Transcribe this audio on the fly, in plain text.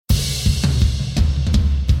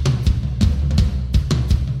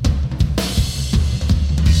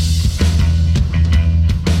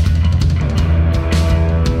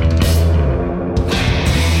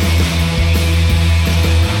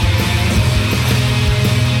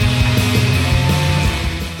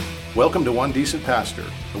Welcome to One Decent Pastor,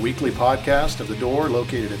 a weekly podcast of The Door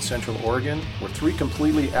located in Central Oregon, where three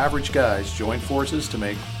completely average guys join forces to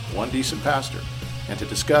make one decent pastor and to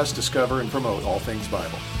discuss, discover, and promote all things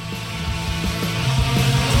Bible.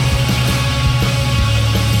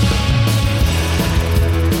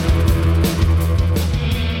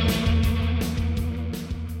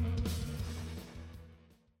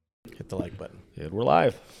 Hit the like button. And we're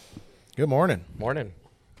live. Good morning. Morning.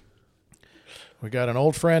 We got an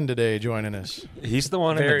old friend today joining us. He's the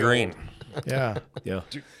one in the green. Yeah. Yeah.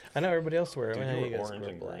 I know everybody else wear Dude, it. you're You guys orange wear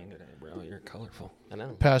and black. green today, bro. You're colorful. I know.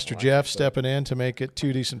 Pastor Jeff stepping in to make it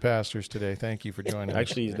two decent pastors today. Thank you for joining us.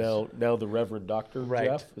 Actually, he's now the Reverend Doctor Right.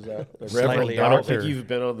 Jeff. Is that Slightly I don't older. think you've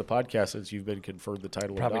been on the podcast since you've been conferred the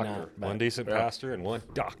title Probably of doctor. not. One decent pastor and one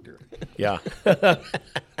doctor. Yeah.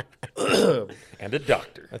 And a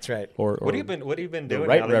doctor. That's right. Or What have you been doing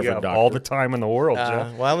right now that you Reverend have all doctor. the time in the world,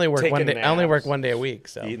 Jeff? Well, I only work Taking one day. I only work naps. 1 day a week,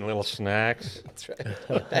 so Eating little snacks. that's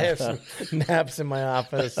right. I have some naps in my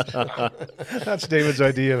office. That's David's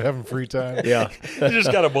idea of having free time. Yeah. You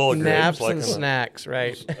just got a bowl of Naps grapes. and snacks,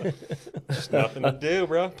 right? Just nothing to do,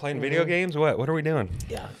 bro. Playing video games? What are we doing?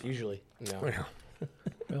 Yeah, usually. No.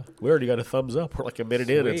 We already got a thumbs up. We're like a minute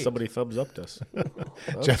in and Sweet. somebody thumbs upped us.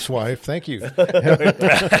 Jeff's wife, thank you.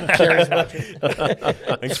 Carrie's watching.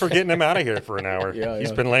 Thanks for getting him out of here for an hour. Yeah, He's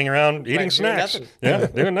yeah. been laying around eating doing snacks. nothing. Yeah,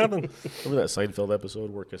 doing nothing. Remember that Seinfeld episode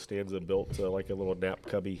where Costanza built like a little nap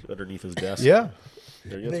cubby underneath his desk? Yeah.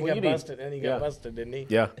 There you And go. he That's what got you need. busted. And he got Yeah. busted, didn't he?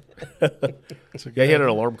 Yeah. Yeah, he had an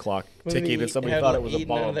alarm clock Wasn't ticking he and somebody had, thought like, it was a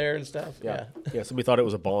eating out bomb. of there and stuff. Yeah. Yeah, somebody thought it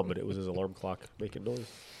was a bomb, but it was his alarm clock making noise.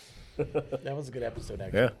 That was a good episode,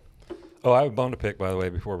 actually. Yeah. Oh, I have a bone to pick, by the way,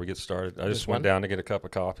 before we get started. I just one? went down to get a cup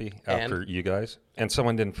of coffee after you guys, and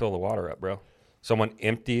someone didn't fill the water up, bro. Someone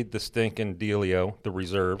emptied the stinking dealio, the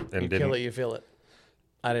reserve, and You didn't. kill it, you feel it.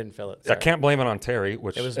 I didn't feel it. I Sorry. can't blame it on Terry,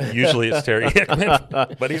 which It was- usually it's Terry Hickman,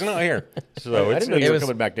 but he's not here. So I it's, didn't know you were was-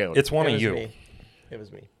 coming back down. it's one It of was you. me. It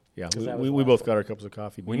was me. Yeah, 'Cause that we was both awful. got our cups of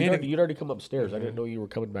coffee. We You'd need already, to- you'd already come upstairs. I didn't know you were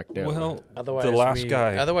coming back down. Well, Otherwise, the last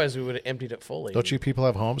guy. Otherwise, we would have emptied it fully. Don't you people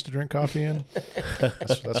have homes to drink coffee in?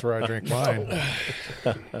 That's where I drink mine.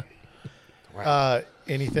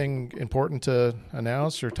 Anything important to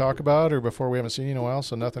announce or talk about, or before we haven't seen you in a while?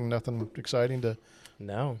 So nothing exciting to.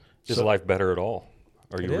 No. Is life better at all?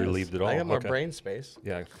 Are you It is. relieved at all? I got more Okay. brain space.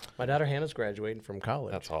 Yeah, My daughter Hannah's graduating from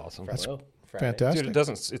college. that's awesome. That's Well, Friday. fantastic. Dude, it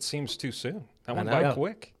doesn't. It seems too soon. That went know. by Yeah.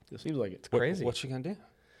 quick. it seems like it. Crazy. What's she gonna do?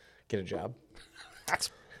 Get a job. That's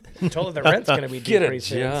Told her the rent's going to be due get pretty a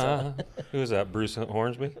soon. So. job. Who is that? Bruce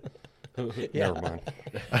Hornsby? Yeah. Never mind.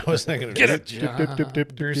 I was thinking. Get a dip, job. dip, dip,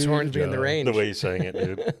 dip, Bruce dip, Hornsby in the job. range. The way he's saying it,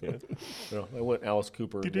 dude. Yeah. No, I went Alice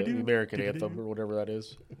Cooper, the American Anthem or whatever that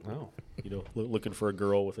is. Oh. You know, looking for a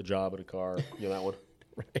girl with a job and a car. You know that one.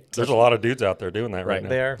 There's a lot of dudes out there doing that right, Right. now.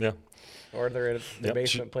 They are. Yeah. Or they're in the Yep.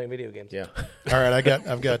 basement playing video games. Yeah. All right,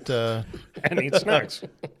 I've got And eat snacks.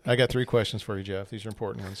 I got 3 questions for you, Jeff. These are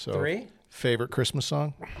important ones. So, 3? favorite Christmas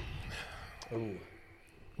song? Ooh.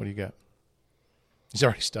 What do you got? He's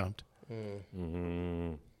already stumped.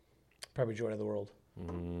 Probably Joy of the World.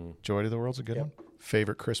 Joy to the World's a good one.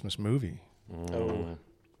 Favorite Christmas movie? Oh.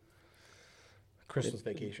 Christmas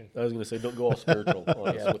Vacation. I was going to say, don't go all spiritual on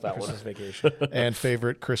us Yeah, with that one. Christmas Vacation. And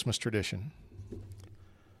favorite Christmas tradition?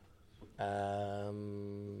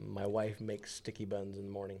 My wife makes sticky buns in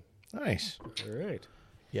the morning. Nice. All right.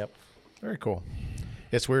 Yep. Very cool.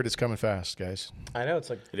 It's weird. It's coming fast, guys. I know. It's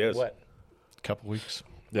like, It is. what? Couple weeks.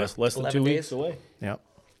 Less than 11 2 days? weeks away. Yeah.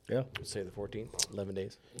 Yeah. Let's say the 14th. 11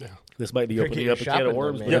 days. This might be You're opening getting up a can shopping of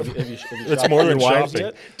worms. though, But man. have you It's shopped more for than your wives shopping.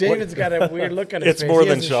 yet? David's got a weird look on his It's face. more He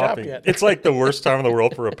than hasn't shopped shopping. yet. It's like the worst time in the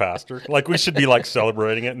world for a pastor. Like we should be like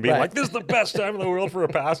celebrating it and being Right. like, "This is the best time in the world for a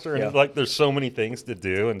pastor." And Yeah. like, there's so many things to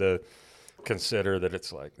do and to consider that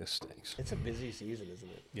it's like this stinks. It's a busy season, isn't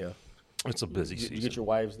it? Yeah. It's a busy Did season. you get your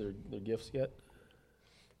wives their gifts yet?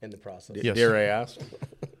 In the process. Yes. Dare I ask?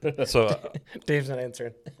 So, Dave's not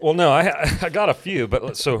answering. well, no, I got a few,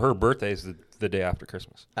 but so her birthday is the day after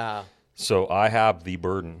Christmas. Ah. So I have the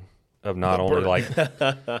burden of not only like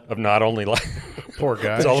Poor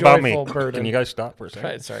guy. it's all about me. joyful burden. Can you guys stop for a second?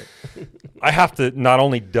 Right, sorry. I have to not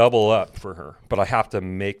only double up for her, but I have to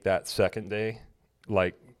make that second day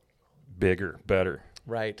like bigger, better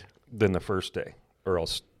Right. than the first day, or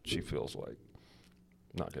else she feels like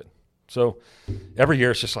not good. So every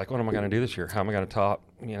year it's just like, what am I going to do this year? How am I going to top,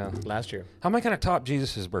 Last year. how am I going to top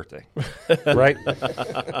Jesus' birthday? Right?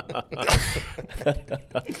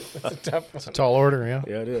 That's a tough one. Tall order, yeah.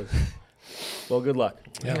 Yeah, it is. Well, good luck.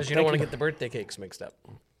 Because you don't want to get the birthday cakes mixed up.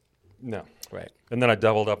 No. Right. And then I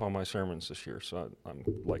doubled up on my sermons this year, so I'm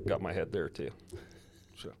like got my head there too.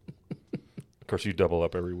 So course, you double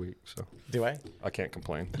up every week, so Do I? I can't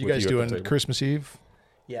complain. You with guys at the doing table. Christmas Eve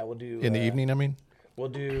Yeah, we'll do in the evening? I mean, We'll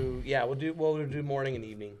do morning and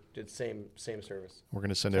evening. Did same service. we're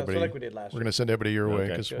gonna send So everybody. like we did last We're year. gonna send everybody your way Okay.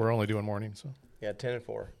 because Good. we're only doing morning. So Yeah, 10 and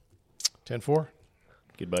 4. 10-4.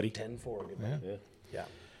 Good buddy. 10-4. Good Yeah. man. Yeah. Yeah.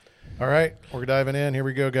 All right, we're diving in. Here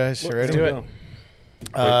we go, guys. You ready? do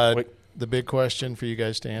it. Wait. The big question for you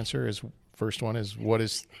guys to answer is first one is what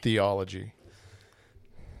is theology?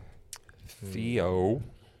 Theo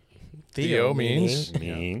Theo means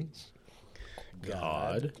means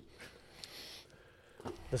God.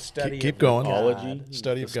 The study Keep of going. God. Theology.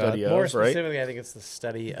 Study The of God. study More of, right? specifically, I think it's the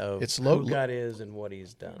study of It's who God is and what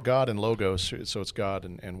He's done. God and logos. So it's God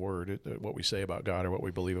and word. What we say about God or what we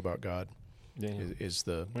believe about God yeah. is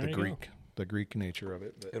the There you Greek nature of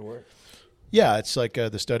it. But Good work. yeah, it's like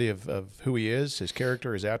the study of who He is, His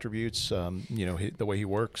character, His attributes. The way He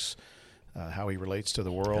works, how He relates to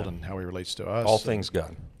the world, and how He relates to us. all things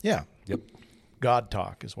God. Yeah. Yep. God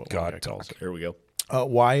talk is what one God guy calls talk. Here we go. it.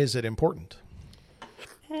 Why is it important?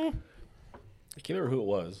 I can't remember who it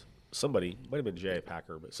was. Somebody, might have been J.I.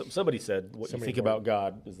 Packer, but somebody said what Somebody you think about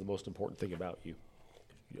God is the most important thing about you.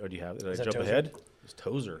 Or do you have? Did I that jump Tozer? ahead? It's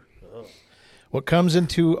Tozer. Oh. What comes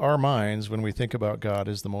into our minds when we think about God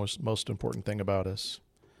is the most important thing about us.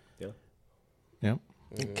 Yeah. Yeah.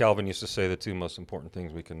 Calvin used to say the two most important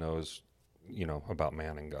things we can know is, about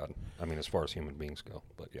man and God. I mean, as far as human beings go,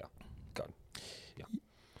 but yeah, God.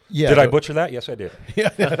 Yeah. Did I butcher that? Yes, I did. Yeah.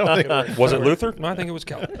 I don't think, Was it Luther? No, I think it was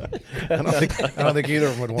Calvin. I don't think either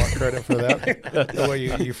of them would want credit for that. The way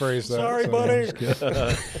you phrased that. Sorry, So, buddy. yeah, I'm just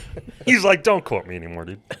kidding. He's like, don't quote me anymore,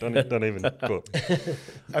 dude. Don't even quote me.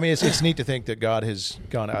 I mean, it's neat to think that God has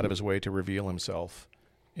gone out of His way to reveal Himself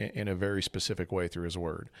in a very specific way through His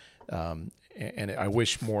Word, and I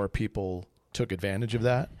wish more people took advantage of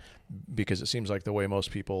that, because it seems like the way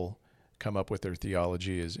most people come up with their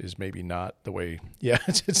theology is maybe not the way. Yeah,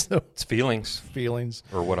 it's the It's feelings feelings.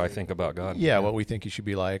 or what I think about God. Yeah, what we think He should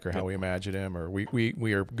be like, or how we imagine Him, or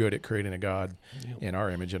we are good at creating a God in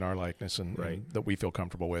our image and our likeness, and that we feel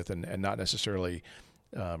comfortable with, and not necessarily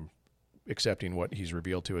accepting what He's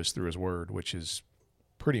revealed to us through His Word, which is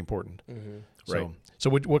pretty important. Right.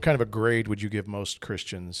 So what kind of a grade would you give most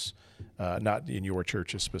Christians, not in your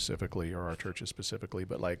churches specifically or our churches specifically,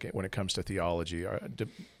 but like when it comes to theology?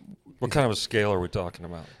 What kind of a scale are we talking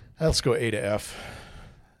about? Let's go A to F.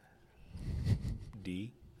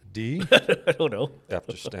 D. D? I don't know. F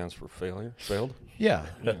just stands for failure. Failed? Yeah.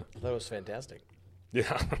 That was fantastic.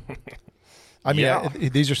 Yeah. I mean, Yeah.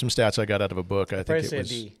 these are some stats I got out of a book. I think probably it say a was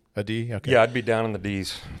D. a D. Okay. Yeah, I'd be down in the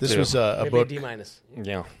D's. This too. was a Maybe book. D minus.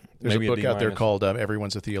 Yeah. There's Maybe a book D out there minus. called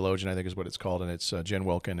 "Everyone's a Theologian," I think is what it's called, and it's Jen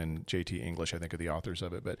Wilkin and J.T. English, I think, are the authors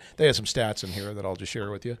of it. But they had some stats in here that I'll just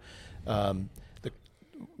share with you.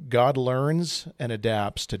 God learns and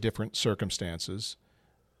adapts to different circumstances.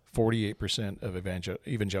 48% of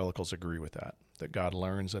evangelicals agree with that. That God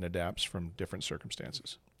learns and adapts from different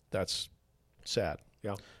circumstances. That's sad.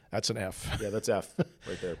 Yeah. That's an F. Yeah, that's F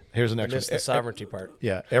right there. Here's the I next missed one. the sovereignty part.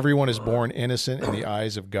 Yeah, everyone is born innocent in the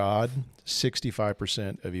eyes of God.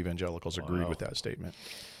 65% of evangelicals agreed with that statement.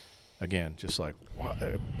 Again, just like, wow,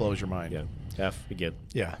 it blows your mind. Yeah. F again.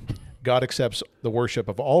 Yeah. God accepts the worship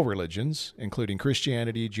of all religions, including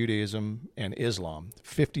Christianity, Judaism, and Islam.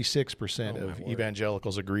 56% of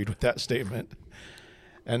evangelicals agreed with that statement.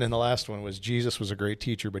 And then the last one was Jesus was a great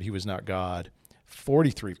teacher, but He was not God.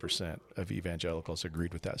 43% of evangelicals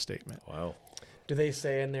agreed with that statement. Wow. Do they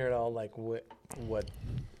say in there at all, like, what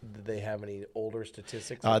did they have any older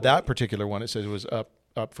statistics? That particular one, it says, was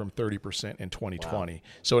up from 30% in 2020. Wow.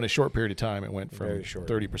 So in a short period of time, it went from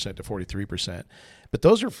 30% to 43%. But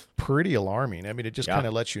those are pretty alarming. I mean, it just kind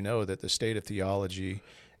of lets you know that the state of theology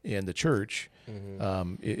in the church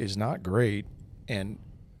is not great. And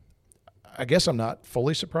I guess I'm not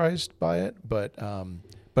fully surprised by it, but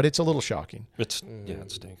it's a little shocking. It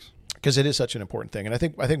stinks. Because it is such an important thing. And I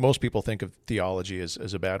think most people think of theology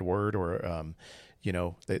as a bad word, or,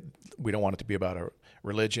 that we don't want it to be about a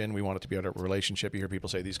religion. We want it to be about a relationship. You hear people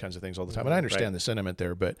say these kinds of things all the time. And I understand the sentiment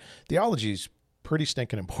there, but theology is pretty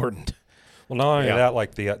stinking important. Well, not only that,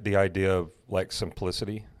 like the idea of like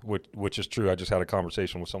simplicity, which is true. I just had a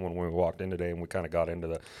conversation with someone when we walked in today, and we kind of got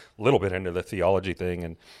into a little bit into the theology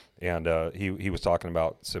thing, and he was talking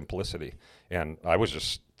about simplicity, and I was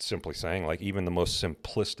just simply saying, like, even the most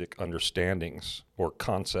simplistic understandings or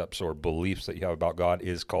concepts or beliefs that you have about God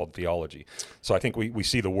is called theology. So I think we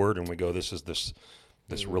see the word and we go, this is this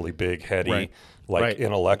really big, heady,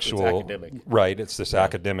 intellectual, it's academic. Right? It's this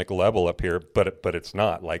academic level up here, but it's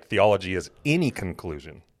not. Like, theology is any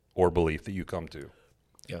conclusion or belief that you come to.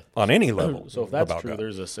 on any level. So if that's about true, God.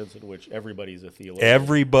 there's a sense in which everybody's a theologian.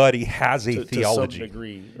 Everybody has a theology. To some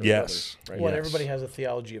degree. Or Yes. another, right? Well, Yes. everybody has a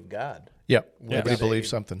theology of God. Yep. Whether Everybody they believes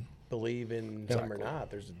something. Believe in something or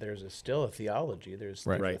not. There's still a theology. There's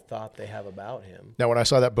Right. a thought they have about him. Now, when I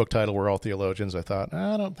saw that book title, "We're All Theologians," I thought,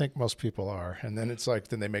 I don't think most people are. And then it's like,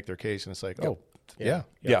 then they make their case, and it's like, oh, yeah,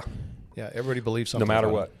 Yeah. everybody believes something. No matter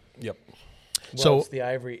about what. it. Yep. Well, So- it's the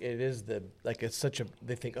ivory. It is it's such a.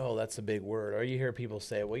 They think, oh, that's a big word. Or you hear people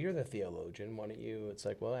say, well, you're the theologian. Why don't you? It's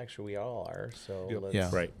like, well, actually, we all are. So let's. Yeah.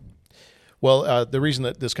 Right. Well, the reason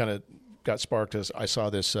that this kind of got sparked is I saw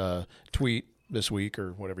this tweet this week,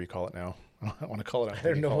 or whatever you call it now. I want to call it. I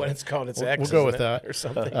don't know what it's called. It's We'll X. go isn't with it? that. Or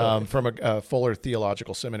something. From a Fuller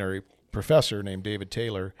Theological Seminary professor named David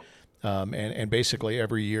Taylor. And basically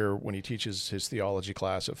every year when he teaches his theology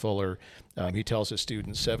class at Fuller, he tells his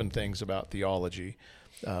students 7 things about theology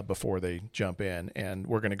before they jump in. And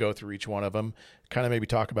we're going to go through each one of them, kind of maybe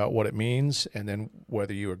talk about what it means, and then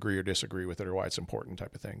whether you agree or disagree with it or why it's important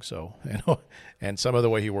type of thing. So, and some of the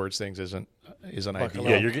way he words things isn't ideal.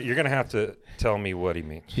 Yeah, you're going to have to tell me what he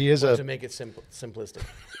means. He is to make it simplistic.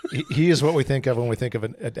 he is what we think of when we think of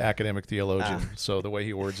an academic theologian. So the way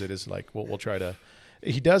he words it is like, we'll try to.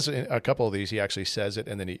 He does a couple of these. He actually says it,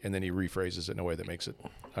 and then he rephrases it in a way that makes it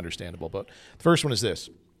understandable. But the first one is this.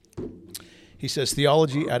 He says,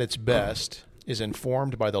 theology at its best is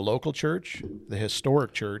informed by the local church, the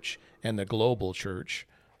historic church, and the global church.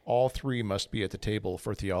 All 3 must be at the table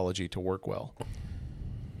for theology to work well.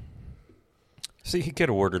 See, he could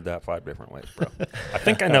have worded that 5 different ways, bro. I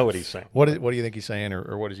think I know what he's saying. What do you think he's saying,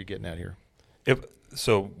 or what is he getting at here?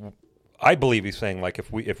 I believe he's saying, like,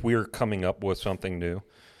 if we're coming up with something new,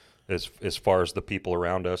 as far as the people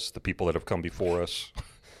around us, the people that have come before us,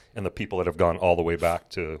 and the people that have gone all the way back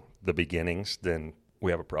to the beginnings, then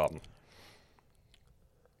we have a problem.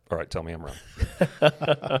 All right, tell me I'm wrong.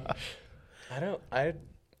 I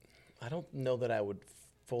don't know that I would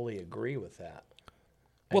fully agree with that.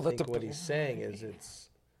 Well, I think what he's saying is it's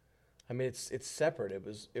separate.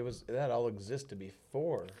 It was that all existed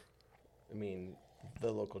before. I mean,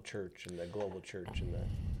 the local church and the global church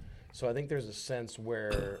so I think there's a sense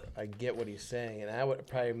where I get what he's saying, and I would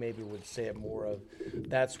probably would say it more of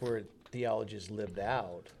that's where theology is lived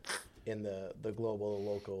out in the global, the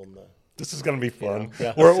local, and the. This is going to be fun.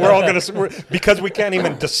 Yeah. We're all going to because we can't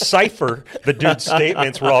even decipher the dude's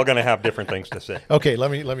statements. We're all going to have different things to say. Okay, let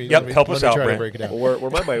me help us out, try to Brent. break it down. Where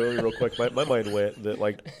my mind went real quick, my mind went that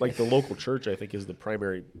like the local church, I think, is the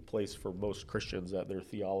primary place for most Christians that their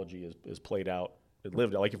theology is played out and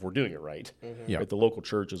lived out. Like if we're doing it right, Yeah. right, the local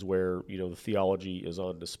church is where the theology is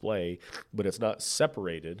on display, but it's not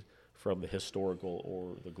separated from the historical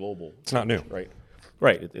or the global. It's not new.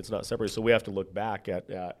 Right. It's not separated. So we have to look back at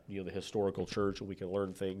the historical church, and we can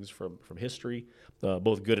learn things from history,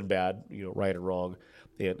 both good and bad, right and wrong.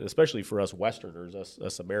 And especially for us Westerners,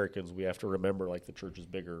 us Americans, we have to remember like the church is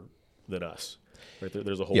bigger than us. Right?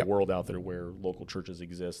 There's a whole world out there where local churches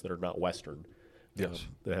exist that are not Western. Yes.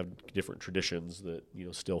 That have different traditions that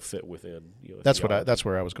still fit within. That's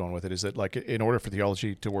where I was going with it. Is that like in order for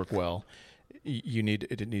theology to work well,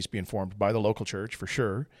 it needs to be informed by the local church for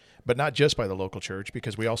sure, but not just by the local church,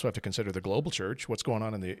 because we also have to consider the global church, what's going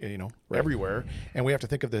on in the everywhere, and we have to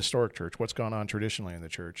think of the historic church, what's gone on traditionally in the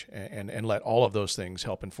church, and let all of those things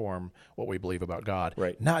help inform what we believe about God.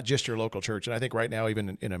 Right. Not just your local church. And I think right now,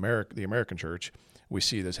 even in America, the American church, we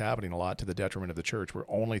see this happening a lot to the detriment of the church. We're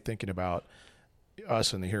only thinking about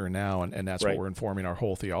us in the here and now, and that's what we're informing our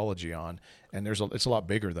whole theology on. And it's a lot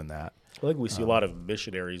bigger than that. I think we see a lot of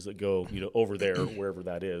missionaries that go, over there, wherever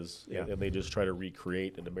that is, and they just try to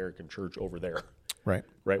recreate an American church over there. Right.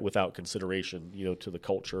 Right, without consideration, to the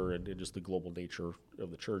culture and just the global nature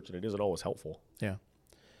of the church, and it isn't always helpful. Yeah.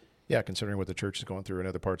 Yeah, considering what the church is going through in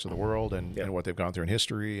other parts of the world and what they've gone through in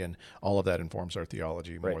history, and all of that informs our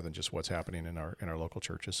theology more than just what's happening in our local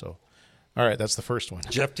churches. So, all right, that's the first one.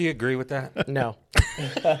 Jeff, do you agree with that? No.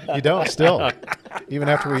 You don't still, even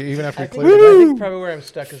after we cleared it I up. think probably where I'm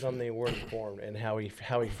stuck is on the word informed and how he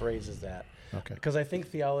phrases that. Okay. Because I think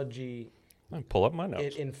theology I'll pull up my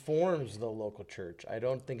notes. it informs the local church. I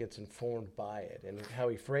don't think it's informed by it. And how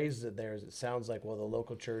he phrases it there is it sounds like, well, the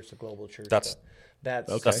local church, the global church. That's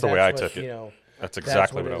the way I took it. That's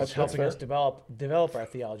exactly what I was helping us develop our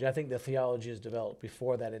theology. I think the theology is developed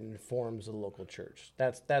before that. It informs the local church.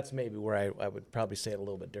 That's maybe where I would probably say it a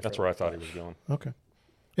little bit different. That's where I thought he was going. Okay.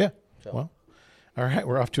 Yeah. So. Well, all right,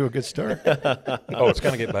 we're off to a good start. Oh, it's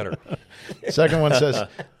going to get better. The second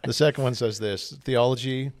one says this: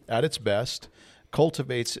 theology, at its best,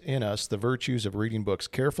 cultivates in us the virtues of reading books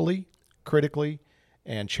carefully, critically,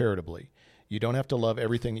 and charitably. You don't have to love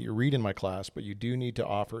everything that you read in my class, but you do need to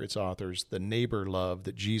offer its authors the neighbor love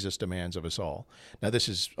that Jesus demands of us all. Now, this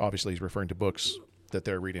is obviously he's referring to books that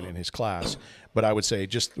they're reading in his class, but I would say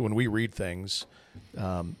just when we read things,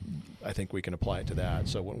 I think we can apply it to that.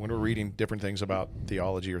 So when we're reading different things about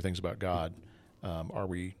theology or things about God, are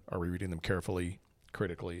we reading them carefully,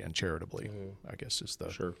 critically, and charitably? I guess is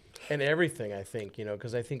the Sure. And everything, I think,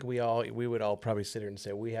 because I think we would all probably sit here and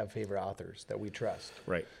say we have favorite authors that we trust.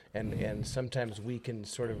 Right. And sometimes we can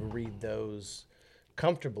sort of read those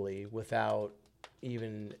comfortably without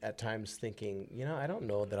even at times thinking, I don't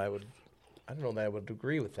know that I would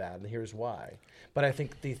agree with that, and here's why. But I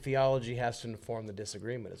think the theology has to inform the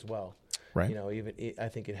disagreement as well. Right. I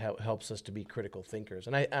think it helps us to be critical thinkers,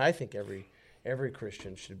 and I think every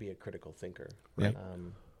Christian should be a critical thinker. Yeah.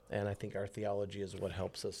 And I think our theology is what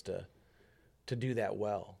helps us to do that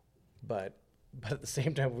well. But at the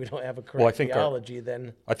same time, if we don't have a correct theology,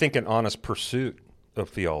 then I think an honest pursuit of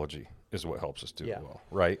theology is what helps us do Yeah. it well,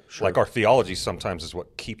 right? Sure. Like our theology sometimes is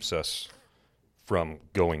what keeps us from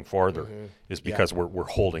going farther, is because we're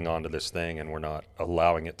holding on to this thing and we're not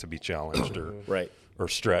allowing it to be challenged Right. or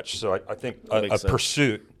stretched. So I think That a makes sense.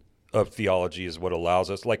 pursuit of theology is what allows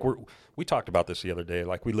us. Like we talked about this the other day.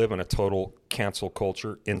 Like we live in a total cancel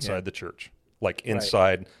culture inside the church, like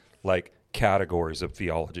inside like categories of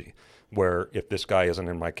theology, where if this guy isn't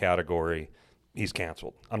in my category, he's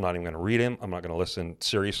canceled. I'm not even going to read him. I'm not going to listen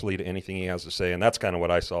seriously to anything he has to say. And that's kind of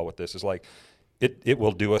what I saw with this. Is like it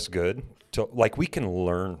will do us good to like we can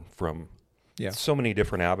learn from so many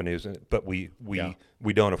different avenues, but we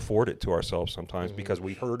don't afford it to ourselves sometimes because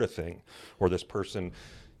we heard a thing or this person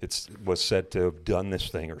was said to have done this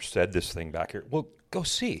thing or said this thing back here. Well, go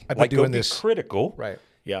see. I've been Go doing be this. critical, right.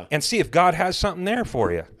 Yeah. and see if God has something there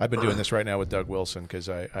for you. I've been doing this right now with Doug Wilson because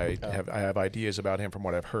I have ideas about him from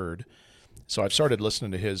what I've heard. So I've started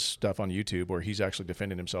listening to his stuff on YouTube where he's actually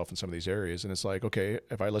defending himself in some of these areas, and it's like, okay,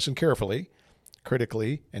 if I listen carefully,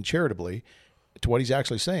 critically, and charitably to what he's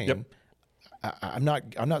actually saying, I'm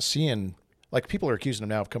not seeing. Like people are accusing him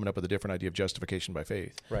now of coming up with a different idea of justification by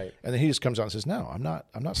faith, Right. And then he just comes out and says, "No, I'm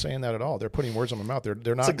not saying that at all. They're putting words in my mouth. They're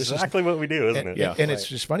not." That's exactly what we do, isn't it? And it's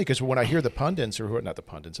just funny because when I hear the pundits, or not the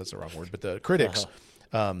pundits, that's the wrong word, but the critics,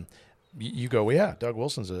 you go, well, yeah, Doug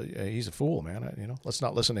Wilson's he's a fool, man. Let's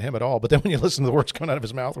not listen to him at all. But then when you listen to the words coming out of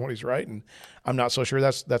his mouth and what he's writing, I'm not so sure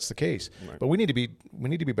that's the case. Right. But we need to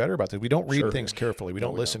be better about that. We don't read things carefully. We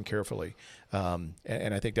don't listen carefully.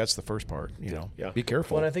 And I think that's the first part. Be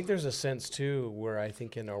careful. Well, and I think there's a sense too where I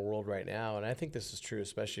think in our world right now, and I think this is true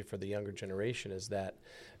especially for the younger generation, is that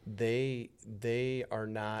they are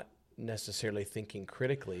not necessarily thinking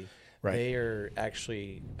critically. Right. They are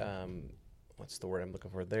actually what's the word I'm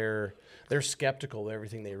looking for? They're skeptical of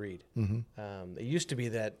everything they read. It used to be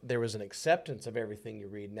that there was an acceptance of everything you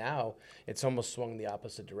read. Now it's almost swung the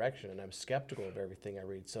opposite direction, and I'm skeptical of everything I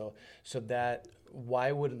read. So that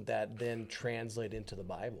why wouldn't that then translate into the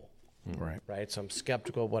Bible? Right. So I'm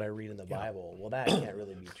skeptical of what I read in the Bible. Well, that can't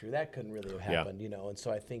really be true. That couldn't really have happened, And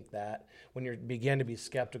so I think that when you begin to be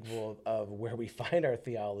skeptical of where we find our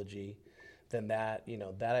theology, then that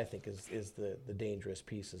I think is the dangerous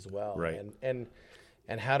piece as well. Right. And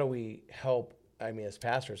how do we help? I mean, as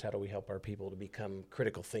pastors, how do we help our people to become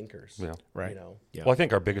critical thinkers? Yeah. Right. Yeah. Well, I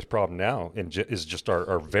think our biggest problem now is just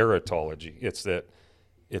our veritology. It's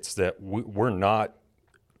that we're not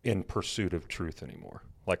in pursuit of truth anymore.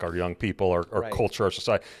 Like our young people, our culture, our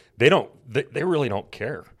society, they really don't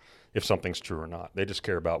care if something's true or not. They just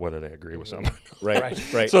care about whether they agree with something. Right.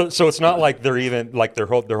 So it's not like they're even like their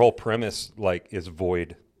whole premise like is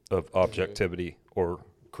void of objectivity or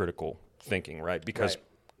critical thinking, right? Because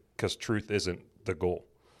truth isn't the goal.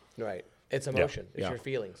 Right. It's emotion. It's your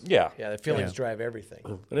feelings. Yeah. Yeah, the feelings drive everything.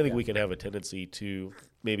 And I think we can have a tendency to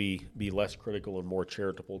maybe be less critical and more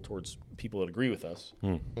charitable towards people that agree with us,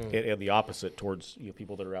 and the opposite towards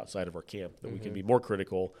people that are outside of our camp. That we can be more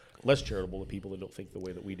critical, less charitable to people that don't think the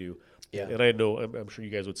way that we do. Yeah. And I know, I'm sure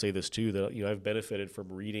you guys would say this too, that I've benefited from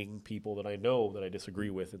reading people that I know that I disagree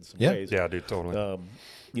with in some ways. Yeah, dude, totally.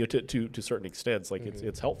 To certain extents, like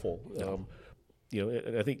it's helpful.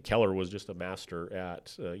 And I think Keller was just a master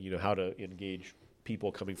at how to engage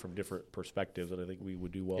people coming from different perspectives, and I think we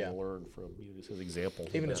would do well to learn from just his examples.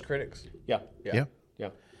 Even as critics.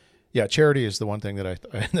 Yeah, charity is the one thing that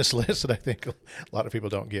in this list that I think a lot of people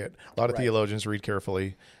don't get. A lot of theologians read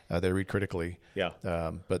carefully, they read critically. Yeah.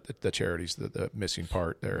 But the charity's the missing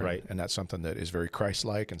part there. Right. And that's something that is very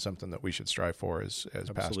Christ-like and something that we should strive for as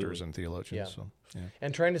pastors and theologians. Yeah. So, yeah.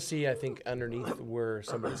 And trying to see, I think, underneath where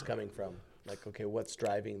somebody's coming from. Like, okay, what's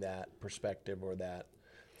driving that perspective or that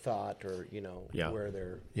thought or, where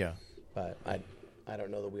they're... Yeah. But I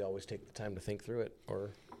don't know that we always take the time to think through it.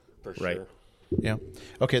 Or For sure. Right. Yeah.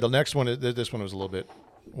 Okay, the next one, this one was a little bit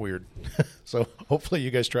weird. So hopefully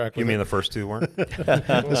you guys track with You mean it. the first two weren't?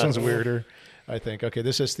 This one's weirder, I think. Okay,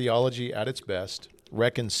 this is Theology at its best.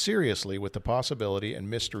 Reckon seriously with the possibility and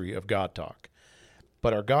mystery of God talk.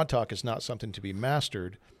 But our God talk is not something to be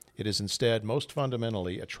mastered. It is instead, most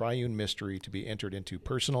fundamentally, a triune mystery to be entered into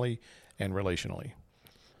personally and relationally.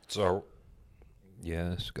 So,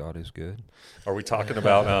 yes, God is good. Are we talking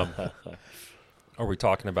about? Are we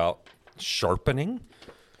talking about sharpening?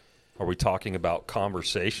 Are we talking about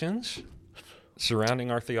conversations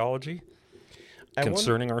surrounding our theology,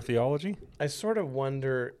 concerning our theology? I sort of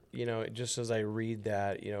wonder, just as I read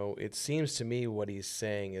that, it seems to me what he's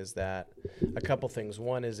saying is that a couple things.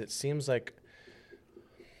 One is it seems like,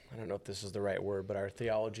 I don't know if this is the right word, but our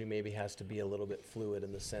theology maybe has to be a little bit fluid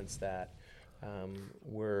in the sense that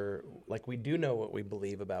we do know what we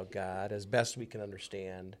believe about God as best we can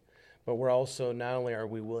understand, but we're also, not only are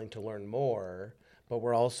we willing to learn more, but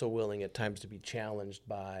we're also willing at times to be challenged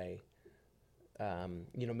by,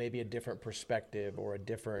 maybe a different perspective or a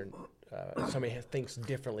different, somebody thinks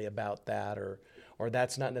differently about that, or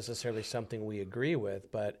that's not necessarily something we agree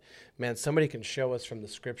with, but man, somebody can show us from the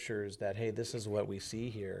scriptures that, hey, this is what we see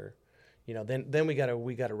here. Then we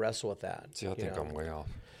gotta wrestle with that. See, I think I'm way off.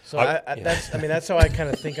 So that's how I kind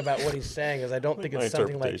of think about what he's saying. Is I don't think it's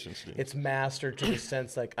something like it's mastered to the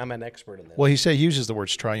sense like I'm an expert in this. Well, he uses the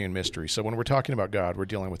words triune mystery. So when we're talking about God, we're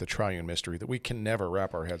dealing with a triune mystery that we can never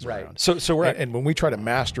wrap our heads around. So we're and when we try to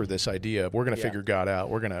master this idea of we're going to figure God out,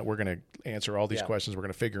 we're going to answer all these questions, we're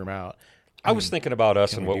going to figure them out. I was thinking about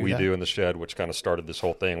us and what we do in the shed, which kind of started this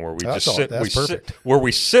whole thing where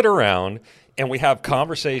we sit around and we have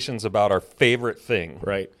conversations about our favorite thing,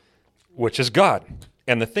 right, which is God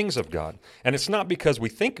and the things of God. And it's not because we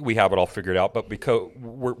think we have it all figured out, but because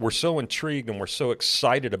we're so intrigued and we're so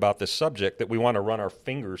excited about this subject that we want to run our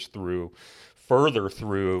fingers further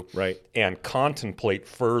through, right, and contemplate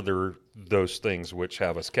further those things which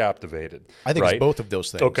have us captivated. I think it's both of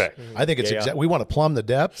those things. Okay. I think it's we want to plumb the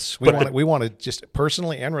depths. We want to just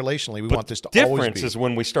personally and relationally, we want this to always be. The difference is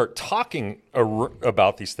when we start talking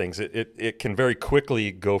about these things, it can very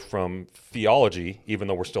quickly go from theology, even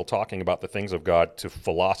though we're still talking about the things of God, to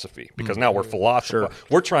philosophy. Because now we're philosophers. Sure.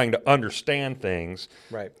 We're trying to understand things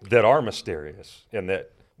that are mysterious and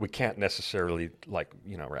that we can't necessarily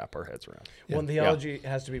wrap our heads around. Well, theology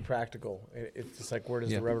has to be practical. It's just like, where does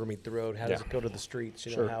the rubber meet the road? How does it go to the streets?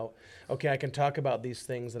 I can talk about these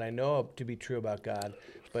things that I know to be true about God,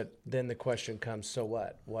 but then the question comes, so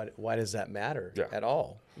what? Why does that matter at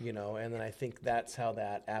all? And then I think that's how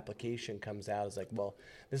that application comes out. Is like, well,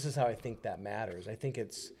 this is how I think that matters. I think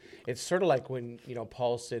it's sort of like when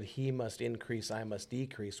Paul said, "He must increase, I must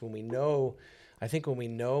decrease." When we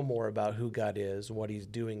know more about who God is and what He's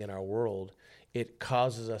doing in our world, it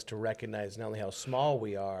causes us to recognize not only how small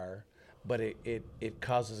we are, but it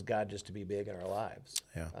causes God just to be big in our lives.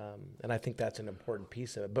 Yeah. And I think that's an important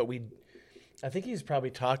piece of it. But I think he's probably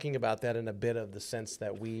talking about that in a bit of the sense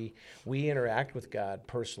that we interact with God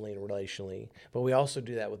personally and relationally, but we also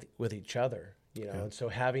do that with each other. And so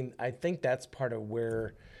I think that's part of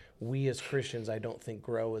where we as Christians, I don't think,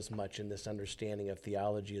 grow as much in this understanding of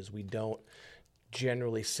theology as we don't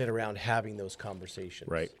generally sit around having those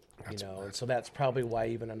conversations. Right. And so that's probably why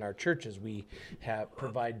even in our churches we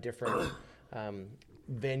provide different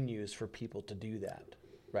venues for people to do that,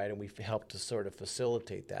 right? And we help to sort of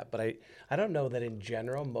facilitate that. But I don't know that in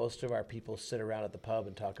general most of our people sit around at the pub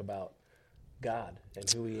and talk about God and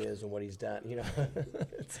who He is and what He's done.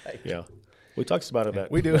 It's like, yeah. We talks about it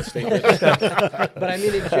that we do. Statement. But I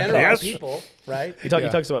mean, in general, our people, right? He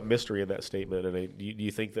talks about mystery in that statement, and do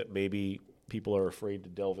you think that maybe people are afraid to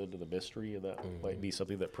delve into the mystery, and that might be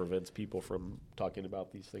something that prevents people from talking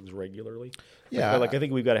about these things regularly? Yeah, I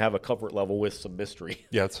think we've got to have a comfort level with some mystery.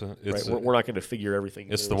 Yeah, we're not going to figure everything.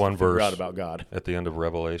 It's the one verse out about God at the end of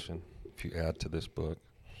Revelation. If you add to this book,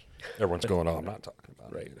 everyone's going, "Oh, I'm not talking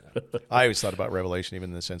about right." it." I always thought about Revelation, even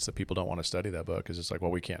in the sense that people don't want to study that book because it's like,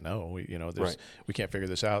 well, we can't know. We can't figure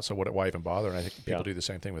this out. So why even bother? And I think people do the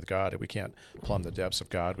same thing with God. If we can't plumb the depths of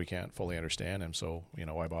God, we can't fully understand Him. So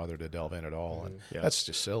why bother to delve in at all? And that's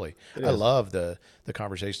just silly. I love the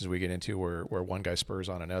conversations we get into where one guy spurs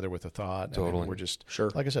on another with a thought. Totally. And we're just,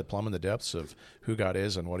 like I said, plumbing the depths of who God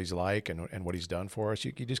is and what He's like and what He's done for us.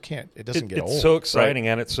 You just can't. It doesn't get old. It's so exciting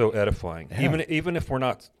and it's so edifying. Yeah. Even if we're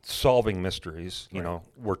not solving mysteries,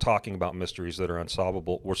 we're talking about mysteries that are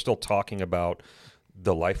unsolvable. We're still talking about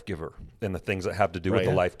the life giver and the things that have to do with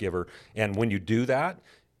the life giver. And when you do that,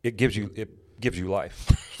 it gives you gives you life.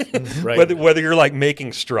 Right. Whether you're like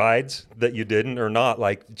making strides that you didn't or not,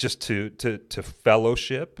 like just to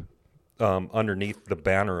fellowship underneath the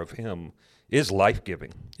banner of Him is life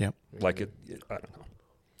giving. Yep. Like it, I don't know.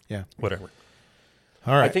 Yeah. Whatever.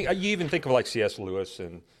 All right. I think you even think of like C.S. Lewis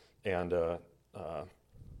and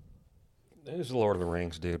who's the Lord of the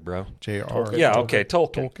Rings dude, bro? J.R. Yeah, okay,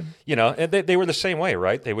 Tolkien. Tolkien. You know, and they were the same way,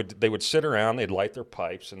 right? They would sit around, they'd light their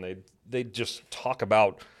pipes, and they'd just talk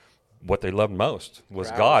about what they loved most was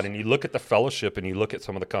For God. hours. And you look at the fellowship and you look at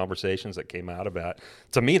some of the conversations that came out of that.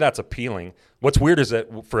 To me, that's appealing. What's weird is that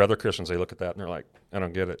for other Christians, they look at that and they're like, I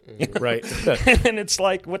don't get it. Right. And it's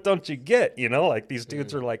like, what don't you get? You know, like these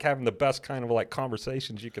dudes are like having the best kind of like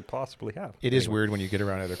conversations you could possibly have. It is weird when you get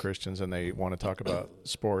around other Christians and they want to talk about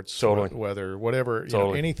sports, Totally. weather, whatever, you know,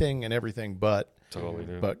 Totally. anything and everything, but Totally,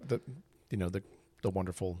 dude. but the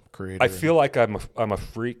wonderful Creator. I feel like I'm a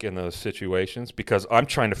freak in those situations because I'm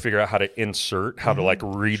trying to figure out how to insert, how to like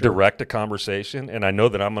redirect a conversation, and I know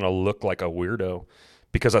that I'm going to look like a weirdo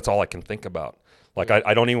because that's all I can think about. Like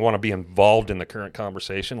I don't even want to be involved in the current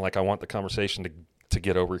conversation. Like I want the conversation to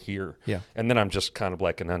get over here. Yeah. And then I'm just kind of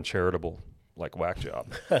like an uncharitable like whack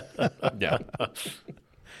job. Yeah.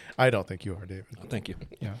 I don't think you are, David. Thank you.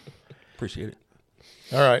 Yeah. Appreciate it.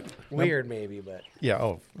 All right. Weird, maybe, but Yeah.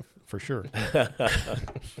 Oh, for sure. All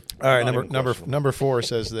right. Number 4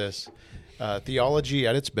 says this: theology,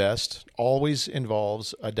 at its best, always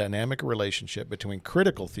involves a dynamic relationship between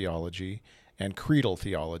critical theology and creedal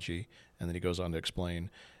theology, and then he goes on to explain,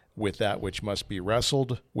 with that which must be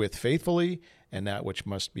wrestled with faithfully, and that which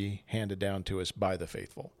must be handed down to us by the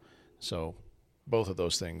faithful. So, both of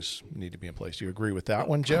those things need to be in place. Do you agree with that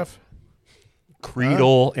one, Jeff?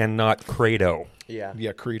 Creedal and not credo. yeah.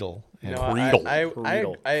 Yeah, creedal. And No, Creedal.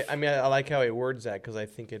 Creedal. I mean, I like how he words that because I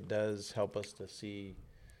think it does help us to see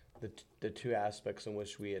the two aspects in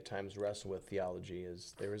which we at times wrestle with theology.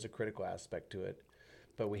 Is there is a critical aspect to it,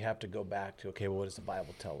 but we have to go back to, okay, well, what does the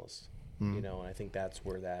Bible tell us? You know, and I think that's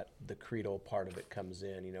where the creedal part of it comes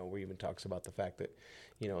in. You know, where he even talks about the fact that,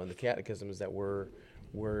 you know, in the catechism is that we're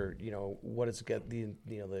you know, what is the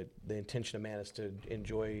intention of man is to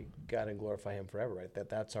enjoy God and glorify Him forever, right?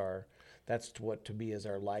 That's what to be as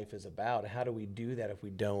our life is about. How do we do that if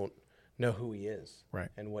we don't know who He is, Right.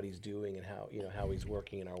 and what He's doing, and how He's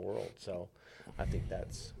working in our world? So, I think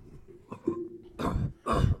that's.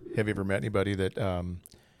 Have you ever met anybody that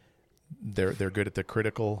they're good at the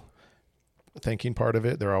critical thinking part of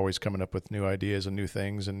it? They're always coming up with new ideas and new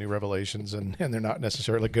things and new revelations, and they're not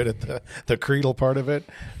necessarily good at the creedal part of it,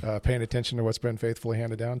 paying attention to what's been faithfully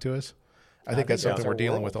handed down to us. I think that's that's something our we're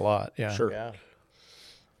dealing world. with a lot. Yeah. Sure. Yeah.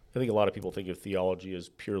 I think a lot of people think of theology as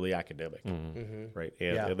purely academic, right?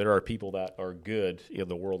 And there are people that are good in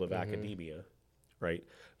the world of academia, right?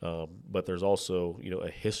 But there's also, you know, a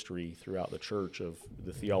history throughout the church of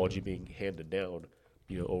the theology being handed down,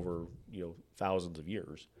 you know, over, you know, thousands of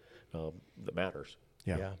years that matters.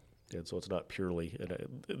 Yeah. Yeah. And so it's not purely,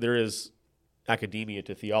 there is academia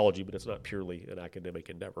to theology, but it's not purely an academic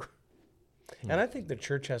endeavor. And I think the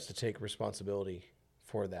church has to take responsibility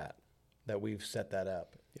for that we've set that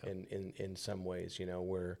up in some ways, you know,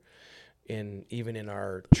 where even in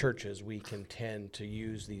our churches, we can tend to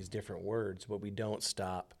use these different words, but we don't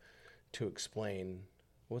stop to explain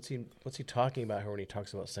what's he talking about here when he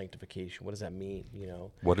talks about sanctification. What does that mean? You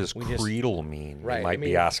know, What does we just- creedal mean? Right, You might I mean,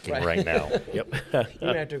 be asking right now. Yep. you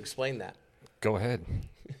don't have to explain that. Go ahead.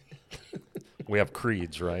 We have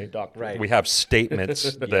creeds, right? Doctrine. Right. We have statements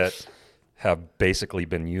that have basically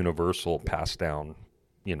been universal, passed down,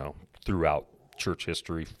 you know, throughout church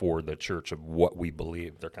history for the church of what we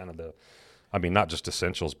believe. They're kind of not just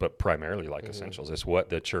essentials, but primarily like essentials. It's what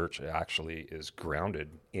the church actually is grounded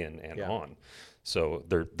in and on. So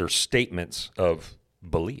they're statements of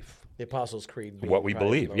belief. The Apostles' Creed. being What we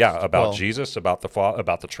probably the believe, most- yeah, about Well- Jesus, about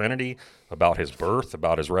about the Trinity, about His birth,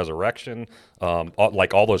 about His resurrection,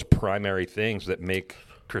 like all those primary things that make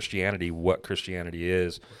Christianity what Christianity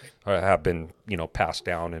is, have been, you know, passed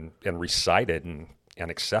down and recited and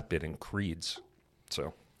accepted in creeds.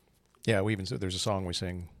 So, Yeah. There's a song we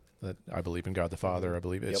sing that I believe in God the Father. I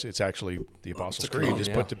believe it's actually the Apostles' Creed,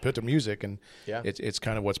 just put to music, and Yeah. it's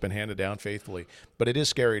kind of what's been handed down faithfully. But it is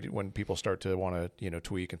scary when people start to want to, you know,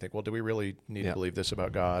 tweak and think, well, do we really need to believe this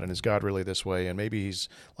about God, and is God really this way, and maybe He's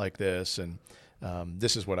like this, and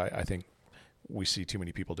this is what I think we see too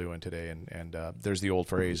many people doing today. And there's the old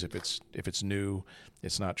phrase: if it's new,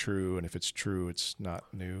 it's not true, and if it's true, it's not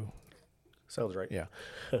new. Sounds right. Yeah.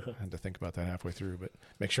 I had to think about that halfway through, but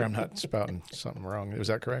make sure I'm not spouting something wrong. Was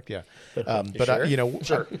that correct? Yeah. But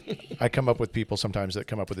sure? I come up with people sometimes that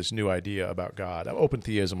come up with this new idea about God. Open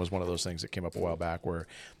theism was one of those things that came up a while back, where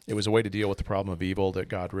it was a way to deal with the problem of evil, that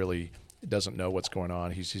God really doesn't know what's going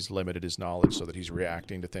on. He's limited his knowledge so that he's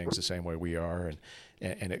reacting to things the same way we are,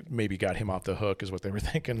 and it maybe got him off the hook is what they were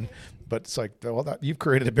thinking. But it's like, well, you've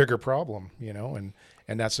created a bigger problem,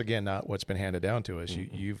 and that's again not what's been handed down to us.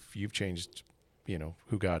 Mm-hmm. You've changed,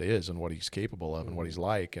 who God is and what he's capable of, mm-hmm. and what he's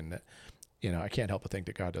like, and I can't help but think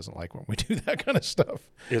that God doesn't like when we do that kind of stuff.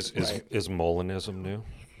 Is Molinism new?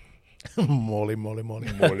 Moly.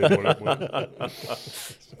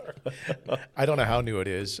 I don't know how new it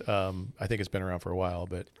is. I think it's been around for a while,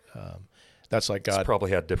 but that's like God. It's probably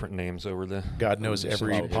had different names over the. God knows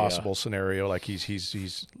every possible scenario. Like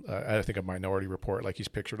he's I think a Minority Report. Like he's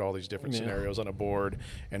pictured all these different scenarios on a board,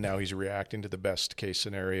 and now he's reacting to the best case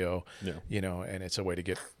scenario. Yeah. And it's a way to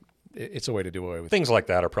get. It's a way to do away with things like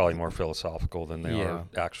that. Are probably more philosophical than they are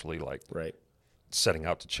actually like right. setting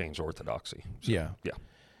out to change orthodoxy. So, yeah.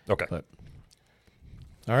 Okay. But,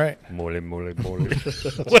 all right. Mole.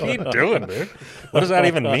 What are you doing, dude? What does that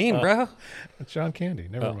even mean, bro? It's John Candy.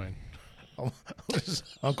 Never mind.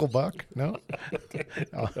 Uncle Buck? No.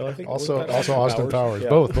 I think also Austin Powers. Yeah.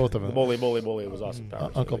 Both of them. The Mole was Austin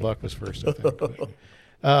Powers. Uncle Buck was first, I think.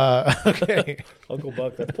 Okay. Uncle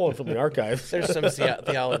Buck. That's pulling from the archives. There's some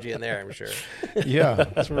theology in there, I'm sure. Yeah,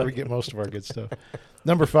 that's where we get most of our good stuff.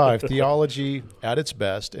 Number 5, theology at its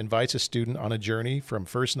best invites a student on a journey from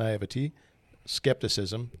first naivety,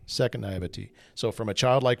 skepticism, second naivety. So from a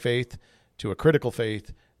childlike faith to a critical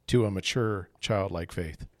faith to a mature childlike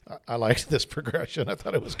faith. I liked this progression. I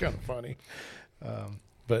thought it was kind of funny.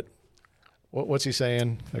 But what's he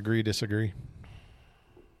saying? Agree, disagree?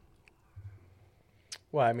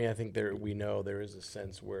 Well, I mean, I think we know there is a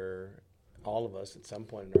sense where all of us at some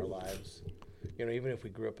point in our lives, even if we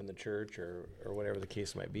grew up in the church or whatever the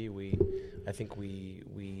case might be, I think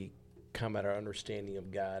we come at our understanding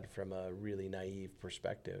of God from a really naive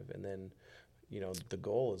perspective. And then, the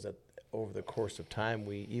goal is that over the course of time,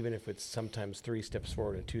 even if it's sometimes 3 steps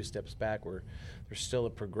forward and 2 steps back, there's still a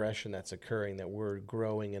progression that's occurring, that we're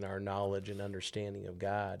growing in our knowledge and understanding of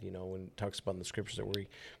God. When it talks about in the scriptures that we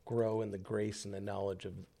grow in the grace and the knowledge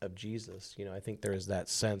of Jesus, I think there is that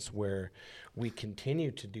sense where we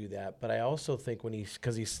continue to do that. But I also think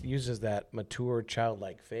because he uses that mature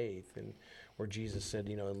childlike faith, and where Jesus said,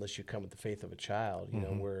 unless you come with the faith of a child,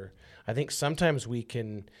 mm-hmm. where I think sometimes we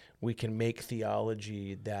can make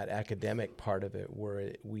theology that academic part of it,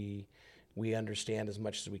 where we understand as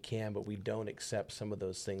much as we can, but we don't accept some of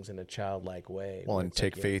those things in a childlike way. Well, and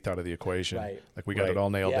take faith out of the equation. Right. Like we got it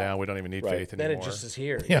all nailed down. We don't even need faith anymore. Then it just is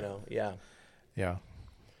here, Yeah.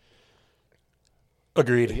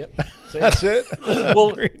 Agreed. Yep. That's it.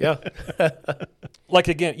 Well, yeah. Like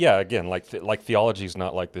theology is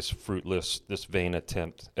not like this fruitless, this vain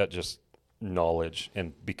attempt at just knowledge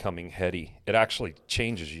and becoming heady. It actually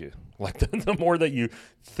changes you. Like the more that you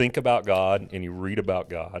think about God and you read about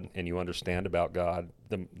God and you understand about God,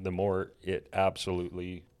 the more it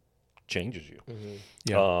absolutely changes you. Mm-hmm.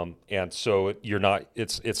 Yeah. And so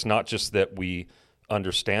it's not just that we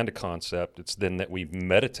understand a concept, it's then that we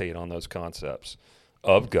meditate on those concepts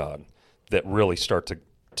of God that really start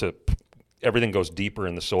to everything goes deeper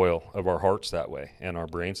in the soil of our hearts that way and our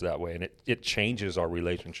brains that way, and it changes our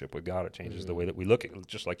relationship with God. It changes the way that we look at it,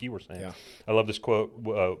 just like you were saying. Yeah. I love this quote,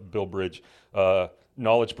 Bill Bridge,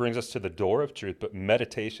 knowledge brings us to the door of truth, but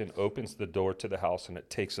meditation opens the door to the house and it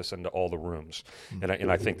takes us into all the rooms. Mm-hmm.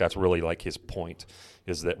 And I think that's really like his point,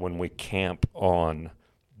 is that when we camp on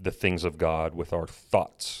the things of God with our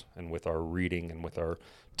thoughts and with our reading and with our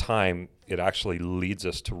time, it actually leads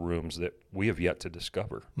us to rooms that we have yet to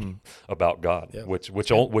discover about God,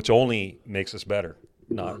 which only makes us better.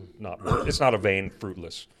 Not it's not a vain,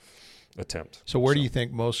 fruitless attempt. So where do you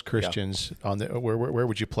think most Christians on the where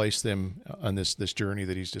would you place them on this journey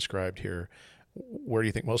that he's described here? Where do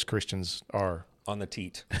you think most Christians are? On the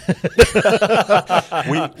teat.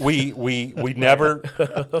 we never.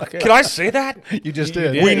 Okay. Can I say that? You just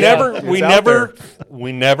did. We never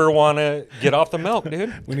want to get off the milk,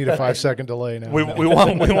 dude. We need a 5-second delay now. We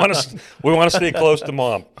want to stay close to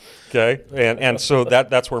mom. Okay, and so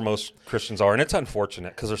that's where most Christians are, and it's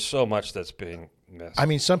unfortunate because there's so much that's being missed. I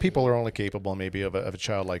mean, some people are only capable maybe of a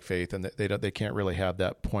childlike faith, and they can't really have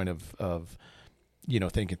that point of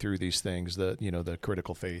thinking through these things, the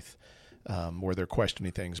critical faith. Where they're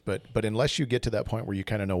questioning things, but unless you get to that point where you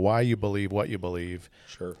kind of know why you believe what you believe,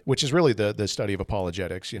 sure, which is really the study of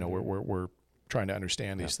apologetics. We're trying to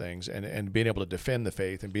understand these things and being able to defend the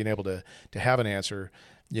faith and being able to have an answer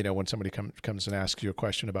when somebody comes and asks you a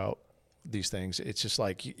question about these things, it's just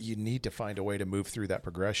like you need to find a way to move through that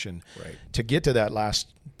progression to get to that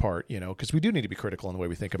last part, because we do need to be critical in the way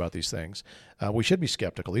we think about these things. We should be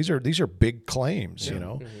skeptical. These are big claims,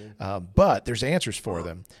 but there's answers for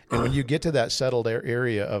them. And when you get to that settled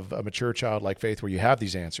area of a mature childlike faith where you have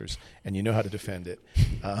these answers and you know how to defend it.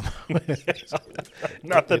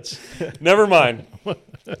 Never mind.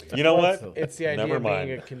 You know what? It's the idea of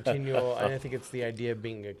being a continual, I think it's the idea of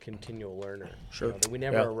being a continual learner. Sure. That we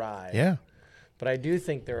never arrive. Yeah. But I do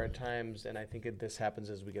think there are times, and I think this happens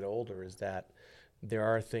as we get older, is that there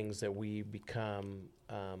are things that we become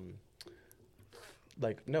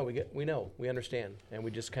we know, we understand, and we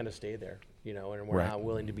just kind of stay there, and we're not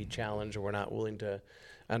willing to be challenged, or we're not willing to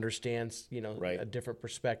understand, a different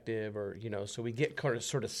perspective, or, so we get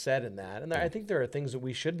sort of set in that. And I think there are things that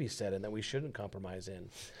we should be set in that we shouldn't compromise in.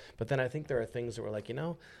 But then I think there are things that we're like,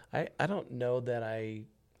 I don't know that I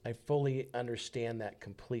fully understand that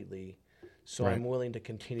completely. So I'm willing to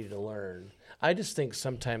continue to learn. I just think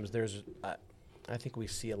sometimes I think we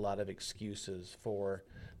see a lot of excuses for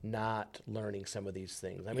not learning some of these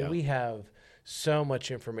things. I mean, we have so much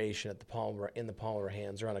information in the palm of our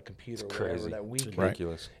hands or on a computer, or whatever, that we can,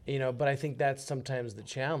 ridiculous. But I think that's sometimes the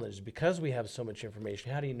challenge, because we have so much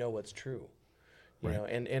information. How do you know what's true? You know,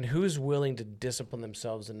 and who's willing to discipline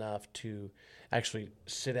themselves enough to actually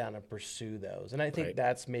sit down and pursue those? And I think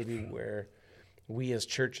that's maybe where we as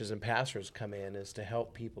churches and pastors come in, is to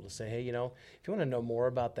help people to say, hey, if you want to know more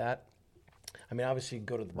about that, I mean, obviously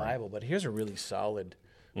go to the Bible, but here's a really solid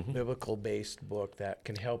biblical-based book that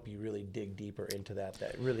can help you really dig deeper into that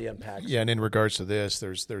really unpacks. Yeah, and in regards to this,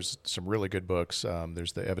 there's some really good books.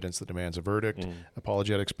 There's the Evidence That Demands a Verdict,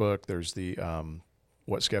 apologetics book. There's the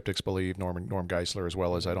What Skeptics Believe, Norm Geisler, as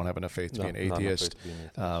well as I Don't Have Enough Faith to Be an Atheist.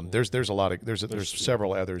 There's a lot of there's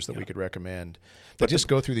several others that we could recommend. But just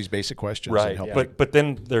go through these basic questions and help. But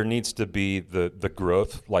then there needs to be the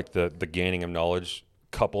growth, like the gaining of knowledge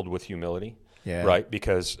coupled with humility. Yeah. Right?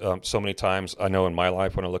 Because so many times I know in my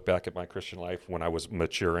life, when I look back at my Christian life, when I was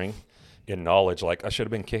maturing in knowledge, like I should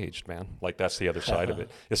have been caged, man. Like that's the other side of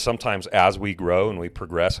it. Is sometimes as we grow and we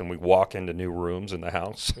progress and we walk into new rooms in the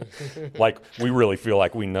house, like we really feel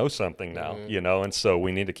like we know something now, and so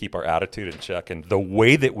we need to keep our attitude in check. And the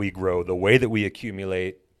way that we grow, the way that we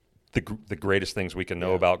accumulate the greatest things we can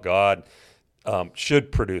know about God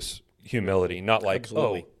should produce humility, not like,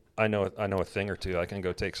 Absolutely. I know a thing or two, I can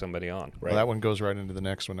go take somebody on. Well, that one goes right into the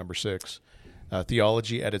next one, number 6.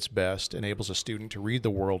 Theology at its best enables a student to read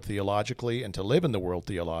the world theologically and to live in the world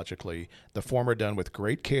theologically, the former done with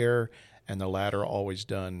great care and the latter always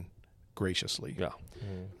done graciously.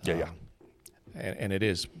 Yeah. And it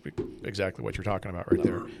is exactly what you're talking about right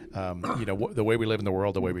there. The way we live in the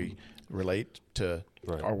world, the way we relate to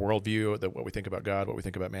our worldview, what we think about God, what we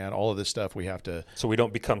think about man, all of this stuff we have to. So we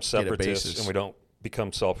don't become separatists and we don't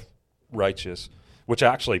become self-righteous, which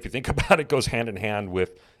actually, if you think about it, goes hand in hand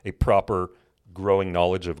with a proper growing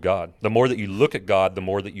knowledge of God. The more that you look at God, the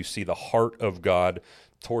more that you see the heart of God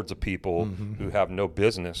towards a people who have no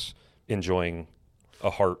business enjoying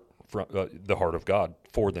the heart of God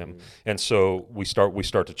for them. And so we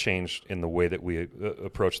start to change in the way that we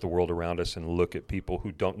approach the world around us and look at people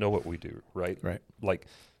who don't know what we do, right? Like,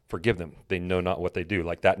 forgive them. They know not what they do.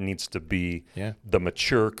 Like that needs to be the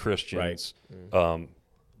mature Christians,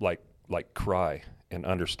 like cry and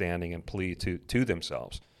understanding and plea to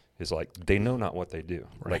themselves is like, they know not what they do.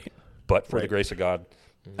 Like, but for the grace of God,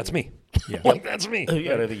 that's me. Like that's me.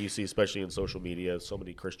 Yeah, and I think you see, especially in social media, so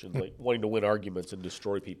many Christians like wanting to win arguments and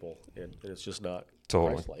destroy people, and it's just not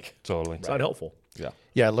Christ-like. Totally. It's not helpful.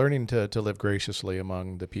 Yeah, learning to live graciously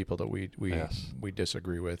among the people that we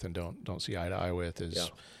disagree with and don't see eye to eye with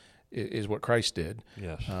is what Christ did,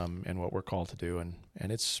 and what we're called to do,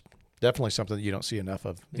 and it's definitely something that you don't see enough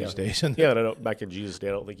of these days. And I know back in Jesus' day,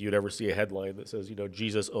 I don't think you'd ever see a headline that says,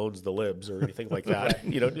 Jesus owns the libs or anything like that.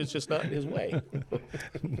 It's just not his way.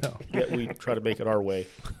 No. Yet we try to make it our way.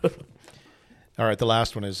 All right, the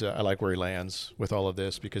last one is I like where he lands with all of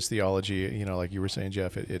this, because theology, like you were saying,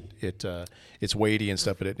 Jeff, it's weighty and